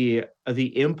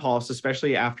impulse,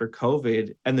 especially after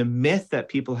COVID, and the myth that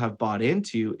people have bought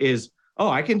into is, oh,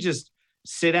 I can just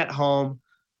sit at home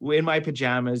in my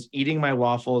pajamas, eating my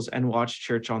waffles, and watch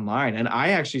church online. And I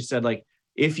actually said, like,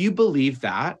 if you believe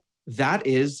that, that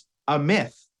is a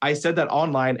myth. I said that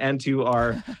online and to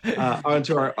our,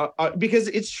 onto our, because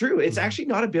it's true. It's actually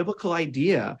not a biblical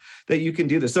idea that you can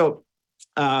do this. So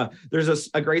there's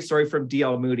a great story from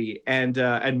D.L. Moody, and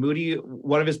Moody,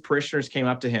 one of his parishioners came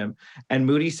up to him, and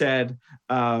Moody said,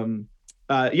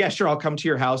 yeah, sure, I'll come to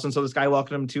your house. And so this guy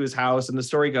welcomed him to his house. And the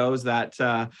story goes that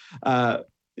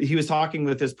he was talking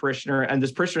with his parishioner, and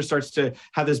this parishioner starts to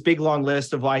have this big long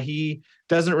list of why he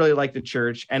doesn't really like the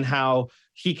church and how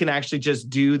he can actually just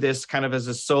do this kind of as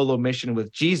a solo mission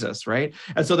with Jesus, right?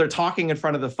 And so they're talking in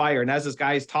front of the fire. And as this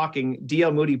guy is talking,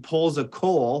 D.L. Moody pulls a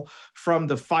coal from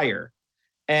the fire.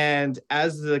 And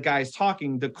as the guy's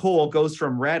talking, the coal goes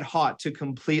from red hot to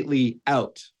completely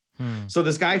out. So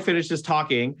this guy finishes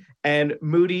talking, and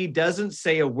Moody doesn't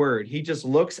say a word. He just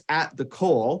looks at the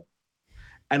coal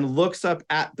and looks up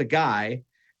at the guy.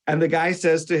 And the guy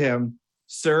says to him,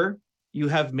 "Sir, you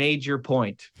have made your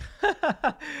point."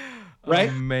 Right?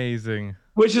 Amazing.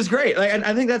 Which is great. Like, and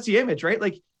I think that's the image, right?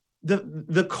 Like,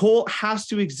 the coal has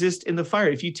to exist in the fire.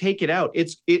 If you take it out,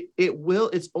 it's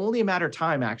only a matter of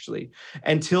time, actually,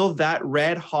 until that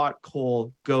red hot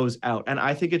coal goes out. And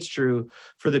I think it's true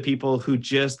for the people who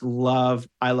just I love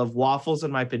waffles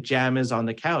in my pajamas on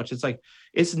the couch. It's like,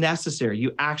 it's necessary.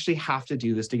 You actually have to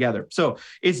do this together. So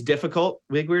it's difficult.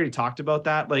 We already talked about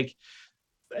that. Like,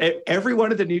 every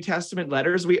one of the New Testament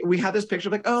letters, we have this picture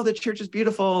of like, oh, the church is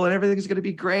beautiful and everything's going to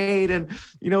be great. And,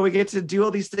 we get to do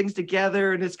all these things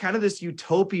together. And it's kind of this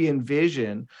utopian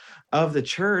vision of the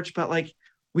church. But like,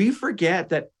 we forget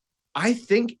that I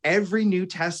think every New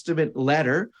Testament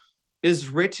letter is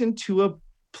written to a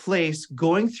place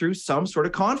going through some sort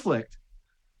of conflict.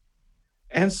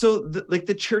 And so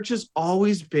the church has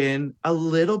always been a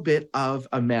little bit of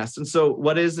a mess. And so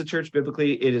what is the church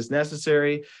biblically? It is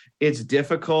necessary. It's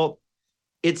difficult.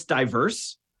 It's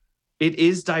diverse. It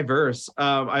is diverse.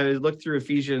 I looked through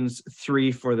Ephesians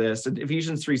 3 for this, and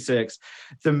Ephesians 3:6.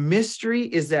 The mystery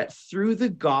is that through the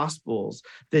Gospels,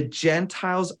 the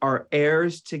Gentiles are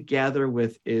heirs together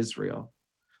with Israel.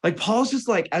 Like Paul's just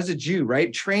like, as a Jew,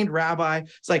 right? Trained rabbi.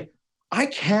 It's like, I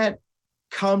can't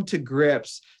come to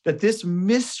grips that this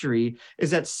mystery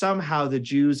is that somehow the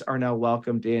Jews are now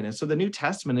welcomed in. And so the New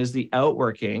Testament is the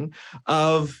outworking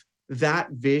of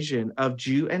that vision of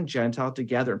Jew and Gentile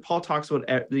together. Paul talks about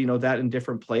that in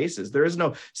different places. There is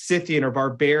no Scythian or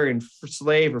barbarian,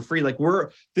 slave or free. Like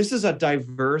this is a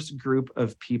diverse group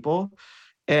of people,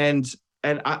 and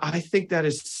I think that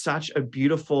is such a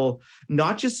beautiful,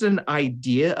 not just an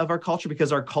idea of our culture,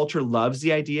 because our culture loves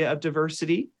the idea of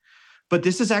diversity, but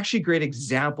this is actually a great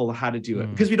example of how to do it,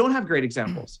 because we don't have great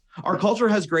examples. Our culture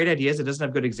has great ideas. It doesn't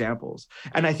have good examples.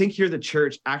 And I think here the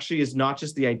church actually is not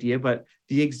just the idea, but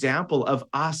the example of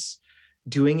us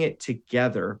doing it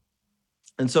together.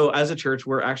 And so as a church,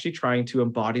 we're actually trying to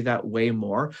embody that way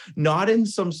more, not in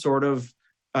some sort of,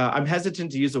 I'm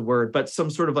hesitant to use a word, but some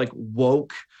sort of like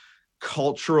woke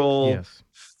cultural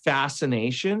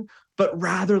fascination, but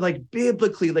rather like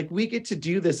biblically, like we get to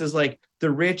do this as like the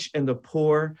rich and the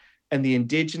poor, and the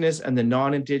indigenous and the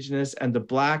non-indigenous, and the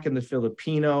Black and the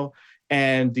Filipino,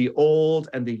 and the old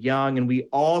and the young. And we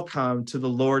all come to the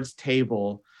Lord's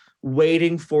table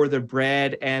waiting for the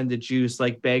bread and the juice,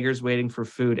 like beggars waiting for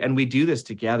food. And we do this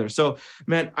together. So,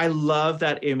 man, I love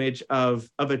that image of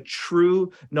a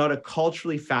true, not a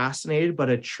culturally fascinated, but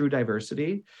a true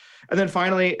diversity. And then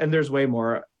finally, and there's way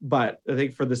more, but I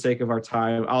think for the sake of our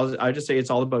time, I'll just say it's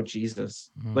all about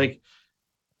Jesus. Like,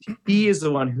 he is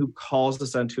the one who calls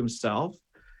us unto himself.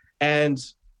 And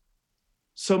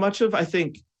so much of, I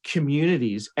think,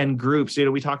 communities and groups,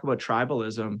 we talk about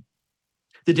tribalism.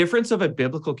 The difference of a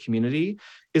biblical community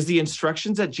is the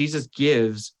instructions that Jesus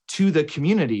gives to the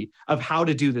community of how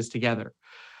to do this together.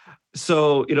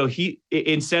 So, he,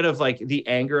 instead of like the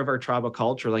anger of our tribal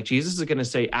culture, like Jesus is going to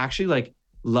say, actually, like,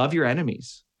 love your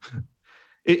enemies.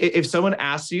 If someone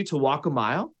asks you to walk a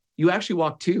mile, you actually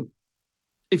walk two.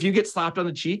 If you get slapped on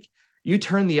the cheek, you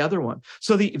turn the other one.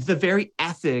 So the very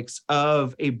ethics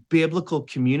of a biblical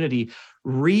community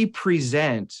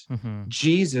represent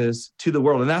Jesus to the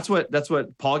world. And that's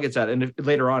what Paul gets at. And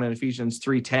later on in Ephesians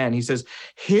 3:10, he says,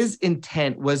 his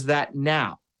intent was that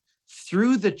now,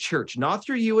 through the church, not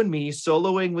through you and me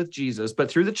soloing with Jesus, but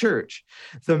through the church,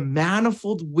 the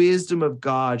manifold wisdom of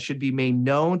God should be made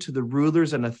known to the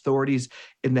rulers and authorities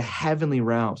in the heavenly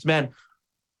realms. Man,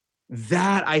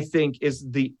 that, I think, is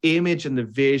the image and the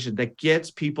vision that gets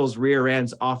people's rear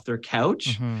ends off their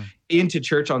couch into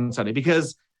church on Sunday,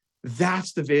 because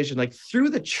that's the vision. Like,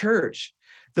 through the church,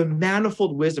 the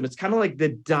manifold wisdom, it's kind of like the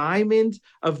diamond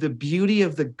of the beauty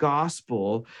of the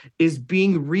gospel is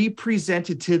being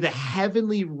represented to the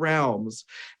heavenly realms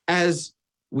as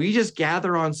we just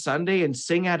gather on Sunday and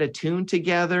sing out of tune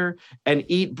together and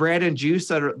eat bread and juice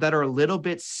that are a little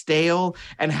bit stale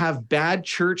and have bad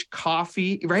church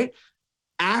coffee, right?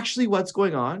 Actually, what's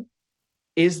going on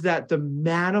is that the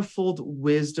manifold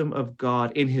wisdom of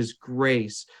God in his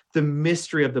grace, the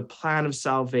mystery of the plan of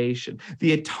salvation,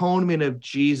 the atonement of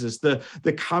Jesus, the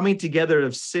coming together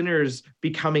of sinners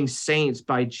becoming saints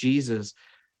by Jesus,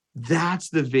 that's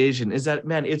the vision, is that,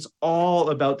 man, it's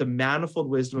all about the manifold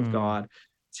wisdom of God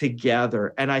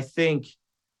together. And I think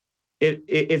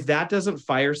if that doesn't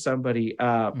fire somebody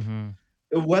up,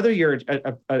 whether you're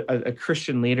a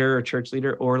Christian leader or church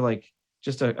leader or like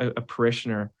just a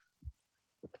parishioner,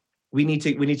 we need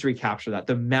to recapture that,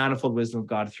 the manifold wisdom of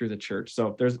God through the church.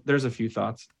 So there's a few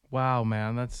thoughts. Wow,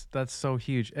 man, that's so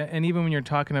huge. And even when you're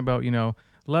talking about,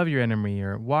 love your enemy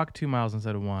or walk 2 miles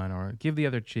instead of one or give the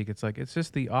other cheek, it's like, it's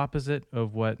just the opposite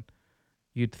of what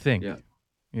you'd think. I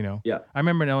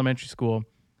remember in elementary school,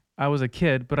 I was a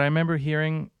kid, but I remember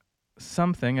hearing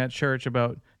something at church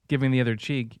about giving the other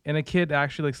cheek, and a kid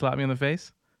actually like slapped me in the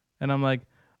face, and I'm like,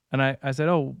 and I said,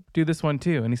 oh, do this one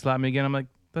too, and he slapped me again. I'm like,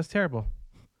 that's terrible.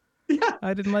 Yeah,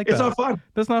 I didn't like it's that. Not fun.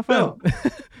 That's not fun. No,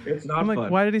 it's not I'm like,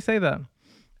 fun. why did he say that?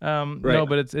 Right. No,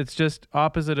 but it's just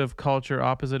opposite of culture,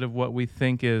 opposite of what we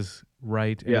think is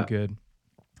right and good.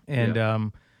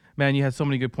 And man, you had so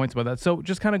many good points about that. So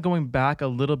just kind of going back a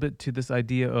little bit to this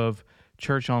idea of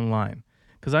church online,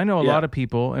 because I know a lot of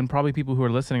people, and probably people who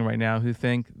are listening right now, who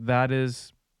think that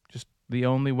is just the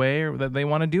only way or that they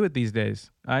want to do it these days.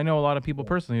 I know a lot of people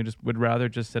personally who just would rather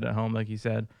just sit at home, like you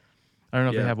said. I don't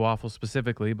know if they have waffles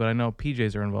specifically, but I know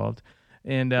PJs are involved.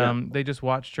 And they just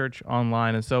watch church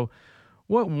online. And so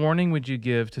what warning would you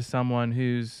give to someone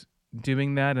who's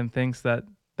doing that and thinks that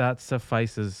that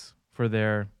suffices for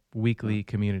their weekly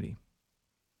community?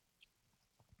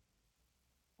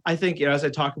 I think, as I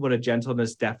talk about a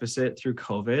gentleness deficit through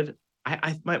COVID,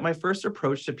 my first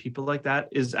approach to people like that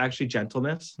is actually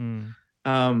gentleness.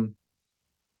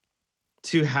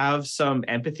 To have some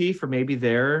empathy for maybe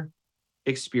their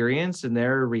experience and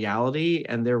their reality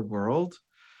and their world.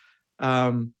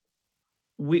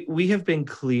 We have been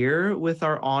clear with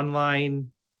our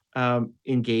online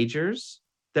engagers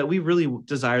that we really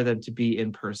desire them to be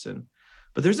in person,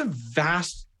 but there's a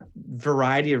vast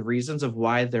variety of reasons of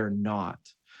why they're not.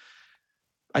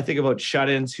 I think about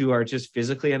shut-ins who are just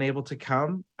physically unable to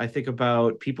come. I think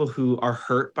about people who are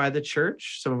hurt by the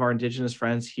church, some of our Indigenous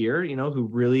friends here, who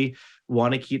really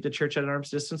want to keep the church at an arm's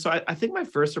distance. So I think my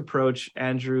first approach,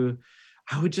 Andrew,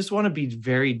 I would just want to be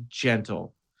very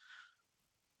gentle.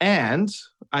 And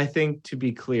I think, to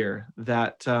be clear,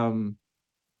 that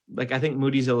I think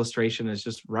Moody's illustration is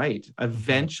just right.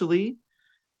 Eventually,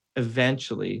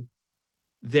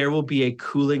 there will be a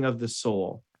cooling of the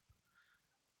soul,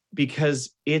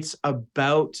 because it's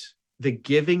about the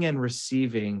giving and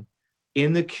receiving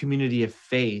in the community of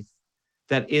faith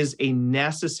that is a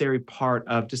necessary part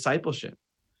of discipleship.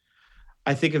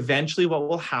 I think eventually what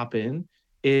will happen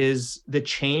is the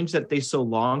change that they so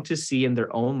long to see in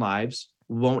their own lives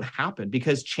won't happen,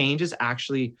 because change is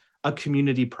actually a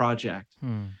community project.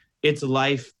 It's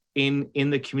life in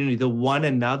the community, the one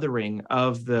anothering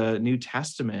of the New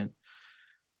Testament.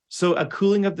 So a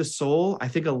cooling of the soul, I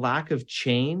think a lack of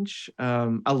change,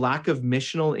 a lack of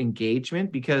missional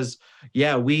engagement, because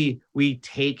we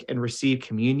take and receive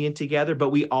communion together, but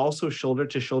we also shoulder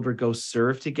to shoulder go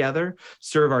serve together,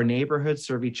 serve our neighborhood,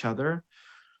 serve each other.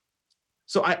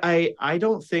 So I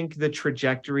don't think the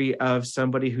trajectory of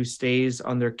somebody who stays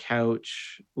on their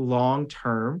couch long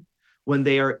term, when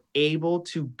they are able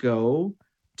to go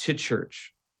to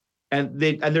church and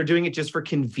they're doing it just for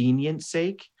convenience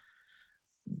sake,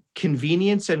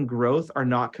 convenience and growth are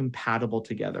not compatible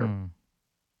together.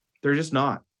 They're just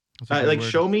not.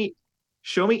 Show me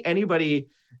anybody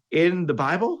in the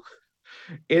Bible,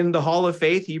 in the Hall of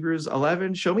Faith, Hebrews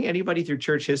 11, show me anybody through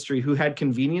church history who had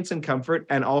convenience and comfort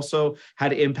and also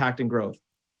had impact and growth.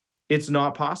 It's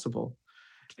not possible.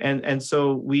 And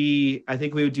so I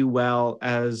think we would do well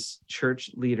as church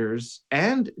leaders,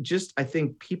 and just, I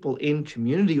think, people in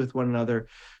community with one another,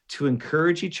 to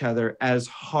encourage each other, as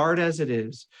hard as it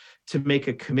is, to make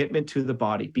a commitment to the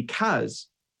body. Because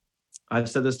I've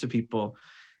said this to people,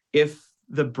 if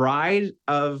the bride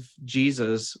of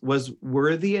Jesus was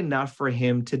worthy enough for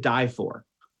him to die for,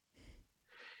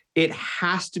 it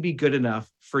has to be good enough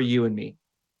for you and me.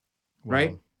 Wow.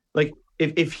 Right? Like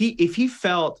if he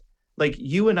felt like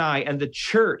you and I and the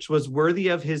church was worthy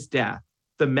of his death,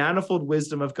 the manifold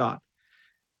wisdom of God,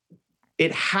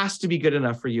 it has to be good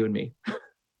enough for you and me.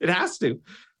 It has to.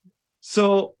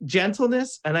 So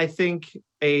gentleness, and I think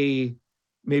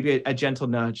maybe a gentle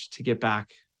nudge to get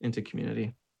back into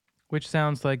community. Which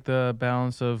sounds like the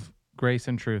balance of grace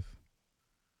and truth.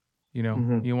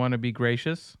 You want to be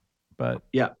gracious, but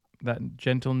that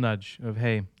gentle nudge of,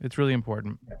 hey, it's really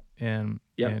important. And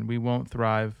we won't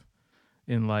thrive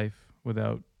in life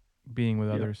without being with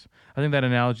others. I think that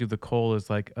analogy of the coal is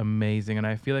like amazing. And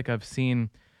I feel like I've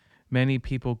seen many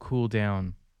people cool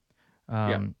down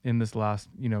in this last,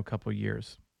 couple of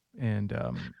years. And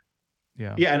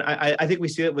and I think we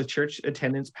see it with church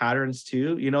attendance patterns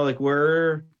too.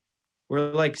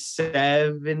 We're like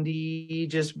 70,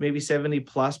 just maybe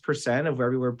 70+% of where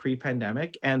we were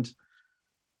pre-pandemic. And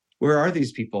where are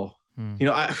these people?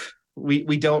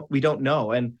 We don't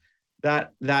know. And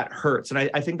that hurts. And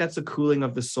I think that's a cooling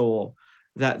of the soul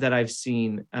that I've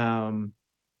seen,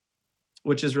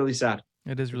 which is really sad.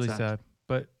 It is really sad.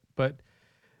 But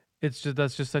that's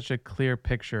just such a clear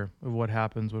picture of what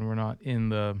happens when we're not in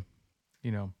the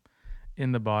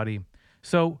body.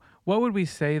 So what would we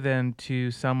say then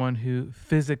to someone who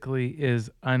physically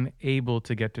is unable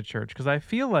to get to church? Because I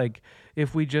feel like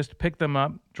if we just pick them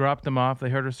up, drop them off, they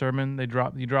heard a sermon, you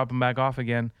drop them back off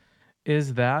again,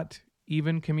 is that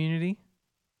even community?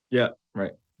 Yeah,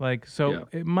 right.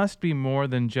 It must be more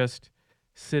than just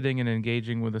sitting and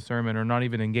engaging with a sermon, or not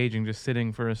even engaging, just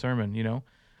sitting for a sermon,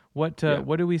 What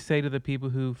do we say to the people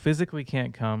who physically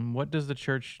can't come? What does the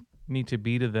church need to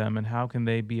be to them, and how can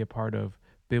they be a part of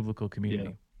biblical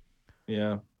community?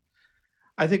 Yeah.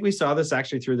 I think we saw this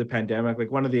actually through the pandemic.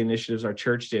 Like, one of the initiatives our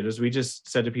church did was we just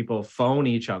said to people, phone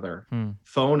each other,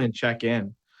 phone and check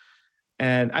in.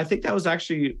 And I think that was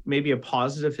actually maybe a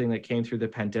positive thing that came through the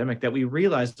pandemic, that we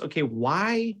realized, okay,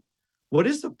 what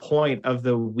is the point of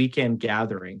the weekend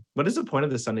gathering? What is the point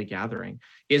of the Sunday gathering?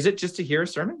 Is it just to hear a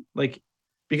sermon?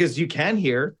 Because you can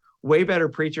hear way better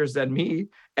preachers than me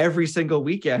every single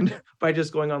weekend by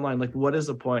just going online. What is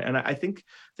the point? And I think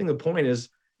the point is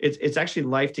it's actually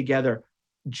life together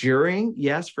during,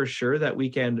 yes, for sure, that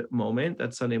weekend moment,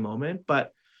 that Sunday moment,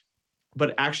 but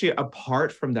actually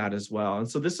apart from that as well. And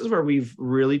so this is where we've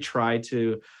really tried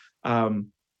to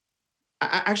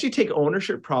actually take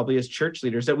ownership, probably as church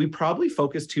leaders, that we probably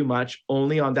focus too much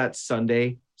only on that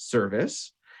Sunday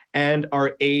service and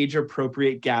our age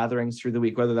appropriate gatherings through the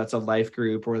week, whether that's a life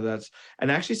group or that's,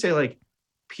 and actually say, like,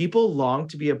 people long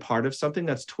to be a part of something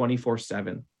that's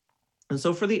 24/7. And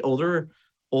so for the older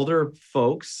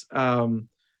folks,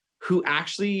 who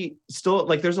actually still,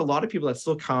 like, there's a lot of people that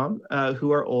still come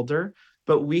who are older,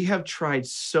 but we have tried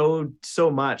so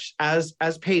much as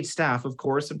paid staff, of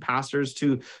course, and pastors,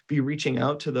 to be reaching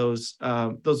out to those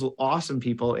awesome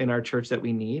people in our church that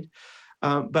we need,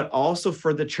 but also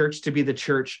for the church to be the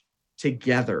church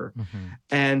together.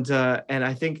 And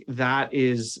I think that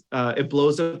is it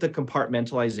blows up the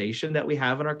compartmentalization that we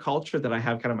have in our culture, that I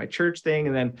have kind of my church thing,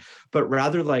 and then, but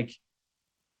rather, like,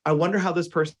 I wonder how this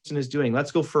person is doing.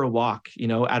 Let's go for a walk,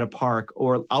 at a park,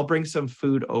 or I'll bring some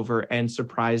food over and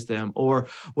surprise them, or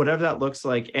whatever that looks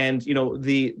like. And,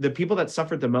 the people that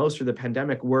suffered the most through the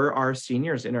pandemic were our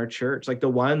seniors in our church, like the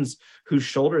ones whose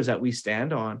shoulders that we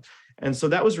stand on. And so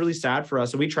that was really sad for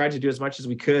us. And we tried to do as much as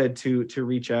we could to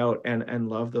reach out and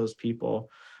love those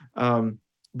people. But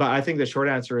I think the short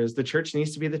answer is the church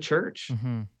needs to be the church.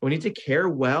 We need to care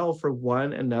well for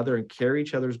one another and carry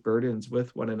each other's burdens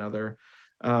with one another.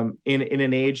 In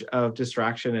an age of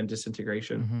distraction and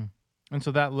disintegration. And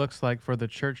so that looks like, for the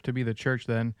church to be the church,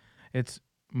 then it's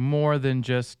more than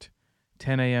just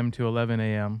 10 a.m. to 11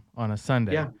 a.m. on a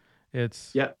Sunday. Yeah.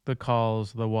 It's the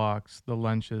calls, the walks, the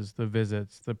lunches, the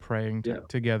visits, the praying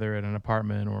together in an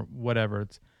apartment or whatever.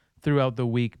 It's throughout the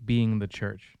week being the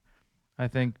church. I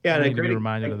think we need to be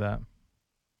reminded of that.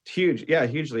 Huge. Yeah,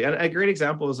 hugely. And a great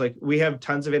example is, like, we have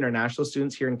tons of international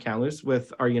students here in Kamloops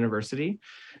with our university.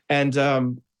 And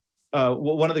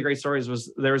one of the great stories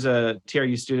was, there was a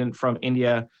TRU student from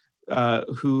India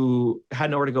who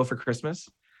had nowhere to go for Christmas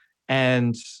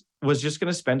and was just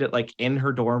going to spend it, like, in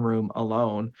her dorm room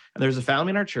alone. And there's a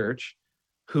family in our church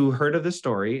who heard of this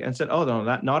story and said, "Oh, no,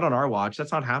 not on our watch.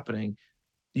 That's not happening.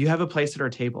 You have a place at our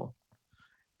table."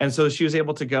 And so she was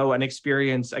able to go and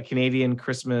experience a Canadian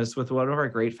Christmas with one of our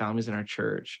great families in our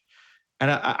church. And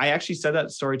I actually said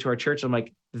that story to our church. I'm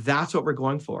like, that's what we're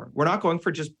going for. We're not going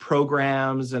for just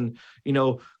programs and,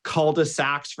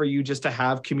 cul-de-sacs for you just to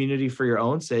have community for your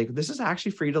own sake. This is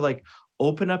actually for you to, like,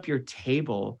 open up your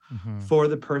table for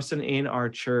the person in our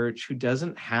church who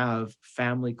doesn't have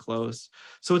family close.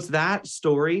 So it's that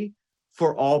story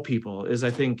for all people is, I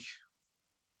think,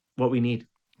 what we need.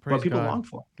 Praise what people God. long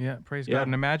for. Yeah, praise God.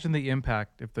 And imagine the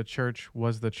impact if the church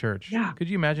was the church. Yeah. Could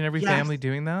you imagine every family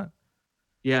doing that?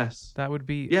 Yes. That would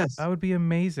be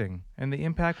amazing. And the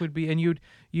impact would be, and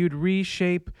you'd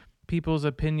reshape people's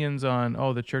opinions on,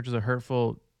 oh, the church is a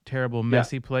hurtful, terrible,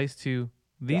 messy place, to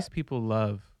these people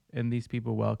love and these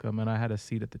people welcome, and I had a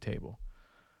seat at the table.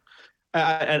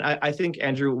 And I think,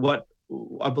 Andrew, what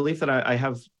a belief that I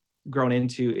have grown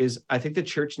into is, I think the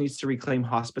church needs to reclaim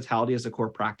hospitality as a core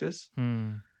practice.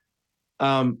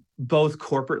 Both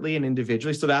corporately and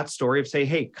individually. So that story of, say,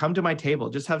 hey, come to my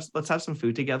table, let's have some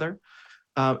food together.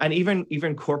 And even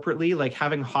corporately, like,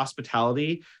 having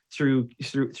hospitality through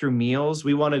meals.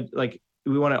 We want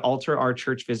to alter our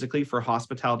church physically for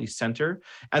hospitality center,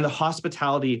 and the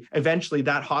hospitality, eventually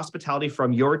that hospitality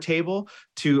from your table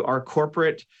to our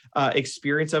corporate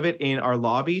experience of it in our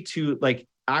lobby, to, like,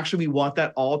 actually we want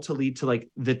that all to lead to, like,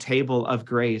 the table of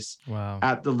grace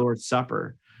at the Lord's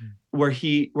Supper, where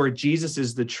Jesus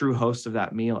is the true host of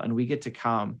that meal, and we get to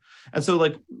come. And so,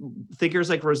 like, thinkers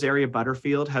like Rosaria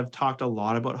Butterfield have talked a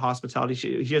lot about hospitality.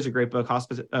 She has a great book,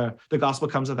 The Gospel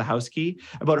Comes with a House Key,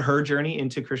 about her journey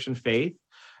into Christian faith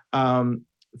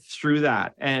through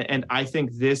that. And I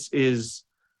think this is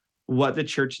what the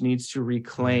church needs to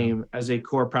reclaim as a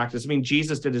core practice. I mean,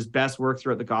 Jesus did his best work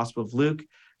throughout the Gospel of Luke,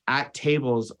 at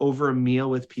tables, over a meal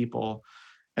with people.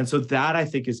 And so that, I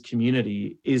think, is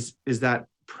community, is that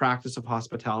practice of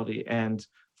hospitality, and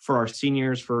for our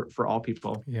seniors, for all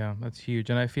people. Yeah, that's huge.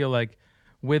 And I feel like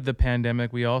with the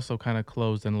pandemic, we also kind of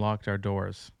closed and locked our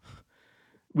doors.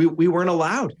 We weren't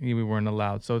allowed. We weren't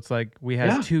allowed. So it's like we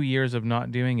had 2 years of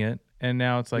not doing it. And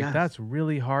now it's like, that's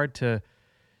really hard to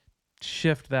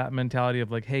shift that mentality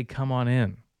of, like, hey, come on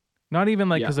in. Not even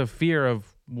like because of fear of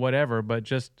whatever, but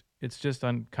just, it's just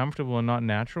uncomfortable and not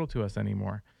natural to us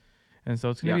anymore. And so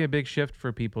it's going to be a big shift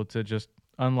for people to just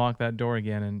unlock that door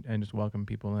again and just welcome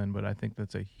people in. But I think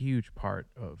that's a huge part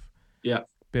of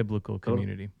biblical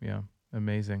community. Yeah.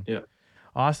 Amazing. Yeah.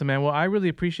 Awesome, man. Well, I really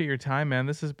appreciate your time, man.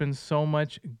 This has been so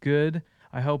much good.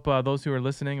 I hope those who are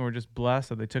listening were just blessed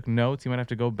that they took notes. You might have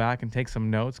to go back and take some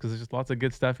notes because there's just lots of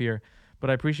good stuff here. But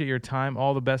I appreciate your time.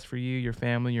 All the best for you, your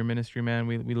family, your ministry, man.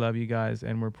 We love you guys,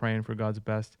 and we're praying for God's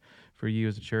best for you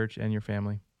as a church and your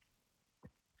family.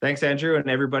 Thanks, Andrew, and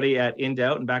everybody at In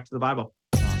Doubt and Back to the Bible.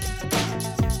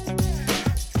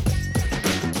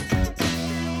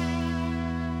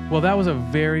 Well, that was a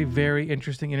very, very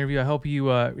interesting interview. I hope you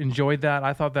enjoyed that.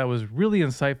 I thought that was really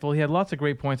insightful. He had lots of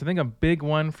great points. I think a big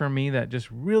one for me that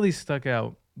just really stuck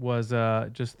out was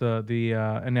just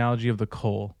the analogy of the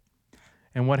coal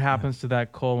and what happens to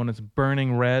that coal when it's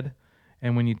burning red,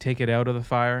 and when you take it out of the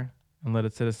fire and let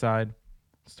it sit aside,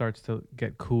 it starts to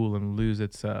get cool and lose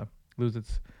its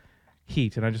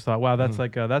heat. And I just thought, wow, that's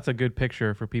that's a good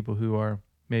picture for people who are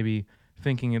maybe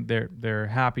thinking they're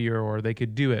happier or they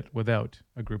could do it without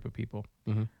a group of people.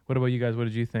 Mm-hmm. What about you guys? What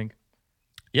did you think?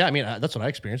 Yeah, I mean, that's what I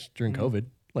experienced during COVID.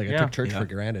 Like I took church for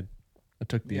granted. I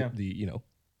took the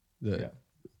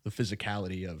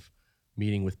physicality of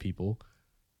meeting with people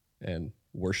and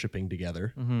worshiping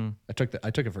together. Mm-hmm. I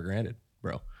took it for granted,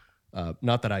 bro.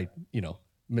 Not that I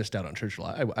missed out on church a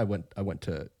lot. I went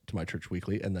to my church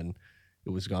weekly, and then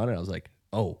it was gone, and I was like,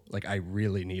 oh, like I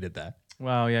really needed that.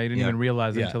 Wow, yeah, you didn't even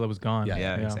realize it until it was gone.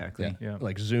 Yeah, exactly. Yeah.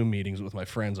 Like Zoom meetings with my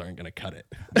friends aren't going to cut it.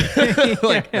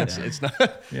 Like it's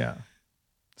not. Yeah,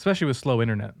 especially with slow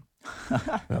internet.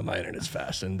 Well, my internet's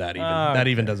fast, and that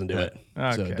even doesn't do it.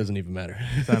 Okay. So it doesn't even matter.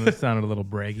 Sounded a little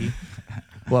braggy.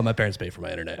 Well, my parents pay for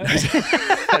my internet.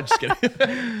 I'm just kidding.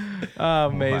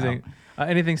 Amazing. Wow.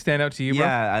 Anything stand out to you, bro?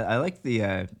 Yeah, I like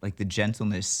the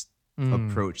gentleness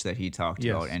approach that he talked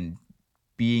about, and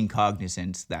being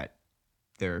cognizant that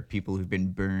there are people who've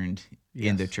been burned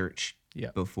in the church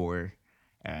before,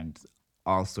 and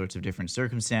all sorts of different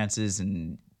circumstances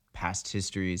and past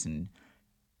histories, and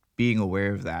being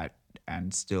aware of that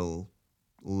and still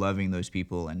loving those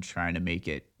people and trying to make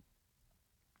it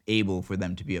able for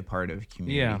them to be a part of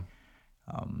community.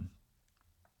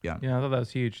 Yeah, I thought that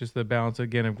was huge. Just the balance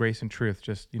again of grace and truth.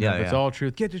 Just if it's all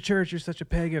truth, get to church. You're such a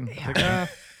pagan. It's like,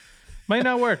 might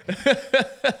not work.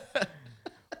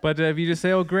 But if you just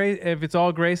say, if it's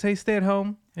all grace, hey, stay at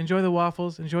home, enjoy the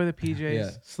waffles, enjoy the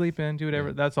PJs, sleep in, do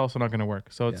whatever. That's also not going to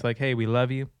work. So it's like, hey, we love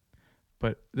you,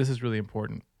 but this is really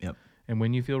important. Yep. And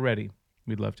when you feel ready,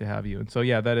 we'd love to have you. And so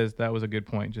that was a good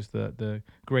point. Just the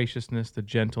graciousness, the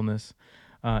gentleness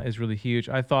is really huge.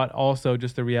 I thought also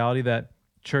just the reality that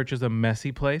church is a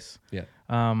messy place. Yeah.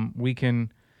 We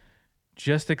can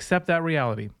just accept that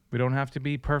reality. We don't have to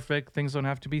be perfect. Things don't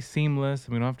have to be seamless.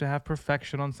 We don't have to have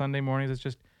perfection on Sunday mornings. It's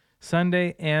just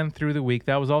Sunday and through the week.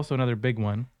 That was also another big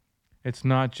one. It's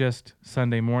not just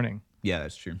Sunday morning. Yeah,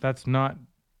 that's true. That's not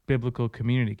biblical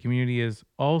community. Community is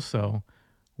also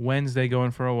Wednesday going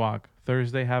for a walk,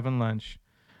 Thursday having lunch,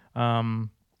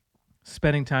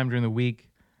 spending time during the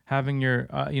week, having your,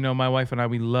 my wife and I,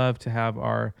 we love to have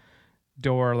our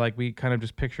door, like we kind of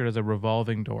just picture it as a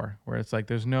revolving door where it's like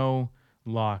there's no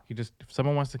lock. If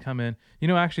someone wants to come in,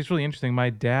 actually it's really interesting. My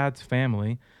dad's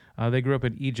family, they grew up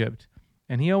in Egypt,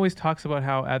 and he always talks about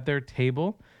how at their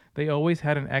table, they always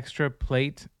had an extra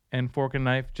plate and fork and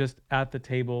knife just at the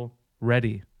table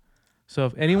ready. So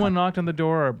if anyone knocked on the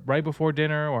door or right before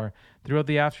dinner or throughout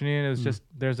the afternoon, it was just,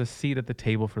 there's a seat at the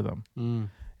table for them.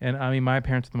 And I mean, my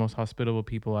parents are the most hospitable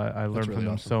people. I learned from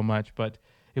them so much, but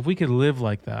if we could live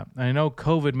like that, I know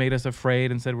COVID made us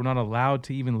afraid and said we're not allowed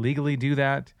to even legally do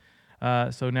that.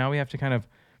 So now we have to kind of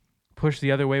push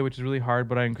the other way, which is really hard.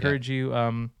 But I encourage you.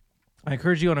 I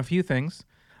encourage you on a few things.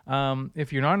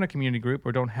 If you're not in a community group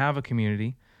or don't have a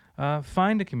community,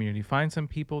 find a community. Find some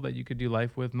people that you could do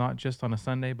life with, not just on a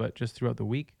Sunday, but just throughout the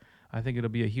week. I think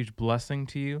it'll be a huge blessing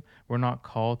to you. We're not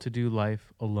called to do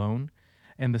life alone.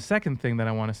 And the second thing that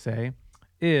I want to say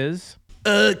is,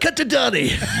 cut to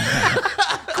Donnie.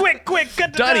 quick,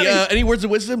 cut to Donnie. Any words of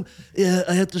wisdom? Yeah,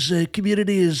 I have to say,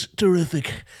 community is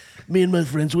terrific. Me and my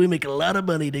friends, we make a lot of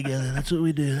money together. That's what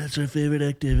we do. That's our favorite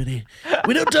activity.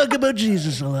 We don't talk about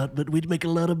Jesus a lot, but we make a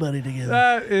lot of money together.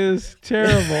 That is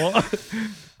terrible.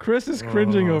 Chris is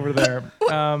cringing over there.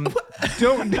 Don't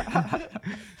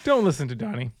listen to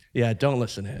Donnie. Yeah, don't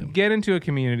listen to him. Get into a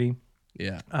community.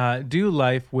 Yeah. Do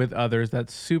life with others.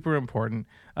 That's super important.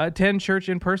 Attend church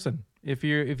in person. If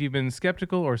you've been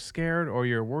skeptical or scared or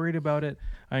you're worried about it,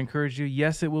 I encourage you.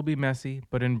 Yes, it will be messy,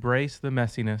 but embrace the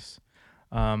messiness.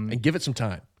 And give it some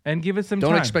time.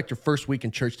 Don't expect your first week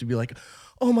in church to be like,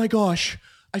 oh my gosh,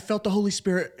 I felt the Holy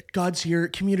Spirit. God's here.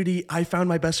 Community. I found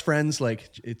my best friends. Like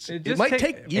it might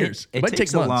take years. It might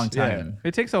takes take a months. long time.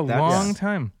 It takes a long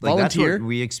time. Like, Volunteer. That's what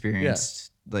we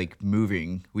experienced. Like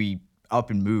moving, we up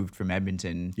and moved from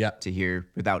Edmonton to here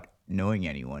without knowing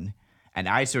anyone, And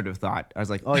I sort of thought, I was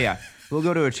like, oh yeah, we'll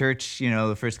go to a church,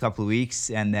 the first couple of weeks,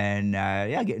 and then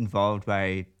get involved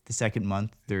by the second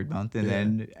month, third month, and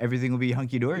then everything will be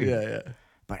hunky dory. Yeah.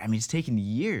 But I mean, it's taken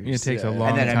years. It takes a long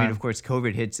and then time. I mean, of course,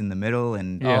 COVID hits in the middle,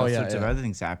 and all sorts of other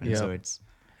things happen. Yeah. So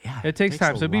it takes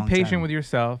time. So be patient time. with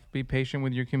yourself. Be patient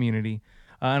with your community,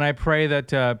 and I pray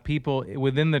that people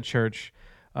within the church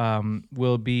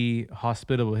will be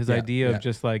hospitable. His idea of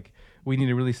just like we need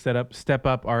to really step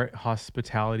up our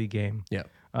hospitality game. Yeah.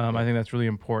 I think that's really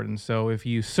important. So if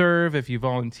you serve, if you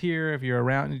volunteer, if you're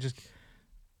around, you just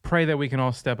pray that we can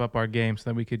all step up our game so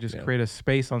that we could just create a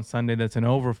space on Sunday that's an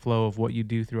overflow of what you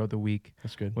do throughout the week.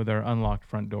 That's good. With our unlocked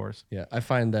front doors. Yeah, I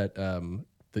find that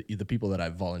the people that I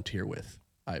volunteer with,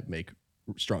 I make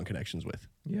strong connections with.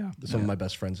 Yeah. Some of my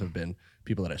best friends have been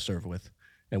people that I serve with,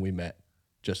 and we met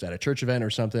just at a church event or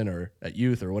something, or at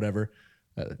youth or whatever,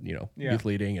 youth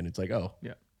leading, and it's like,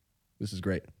 this is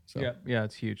great. So yeah,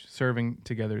 it's huge. Serving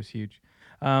together is huge.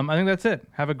 I think that's it.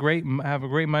 Have a great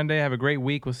Monday. Have a great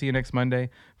week. We'll see you next Monday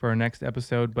for our next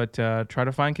episode. But try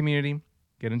to find community.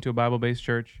 Get into a Bible-based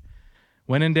church.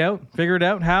 When in doubt, figure it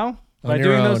out. How? By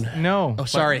doing those. No. Oh,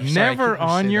 sorry. Never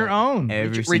on your own.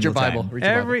 Read your Bible. Time. Read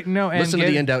your Bible. And listen to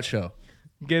the In Doubt show.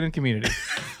 Get in community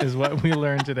is what we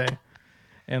learned today.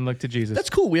 And look to Jesus. That's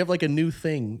cool. We have like a new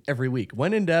thing every week.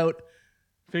 When in doubt,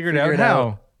 figure it out.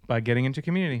 How? By getting into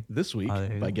community. This week,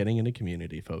 by getting into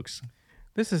community, folks.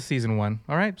 This is season 1.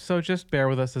 All right. So just bear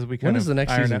with us as we When does the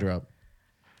next season drop?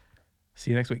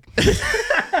 See you next week.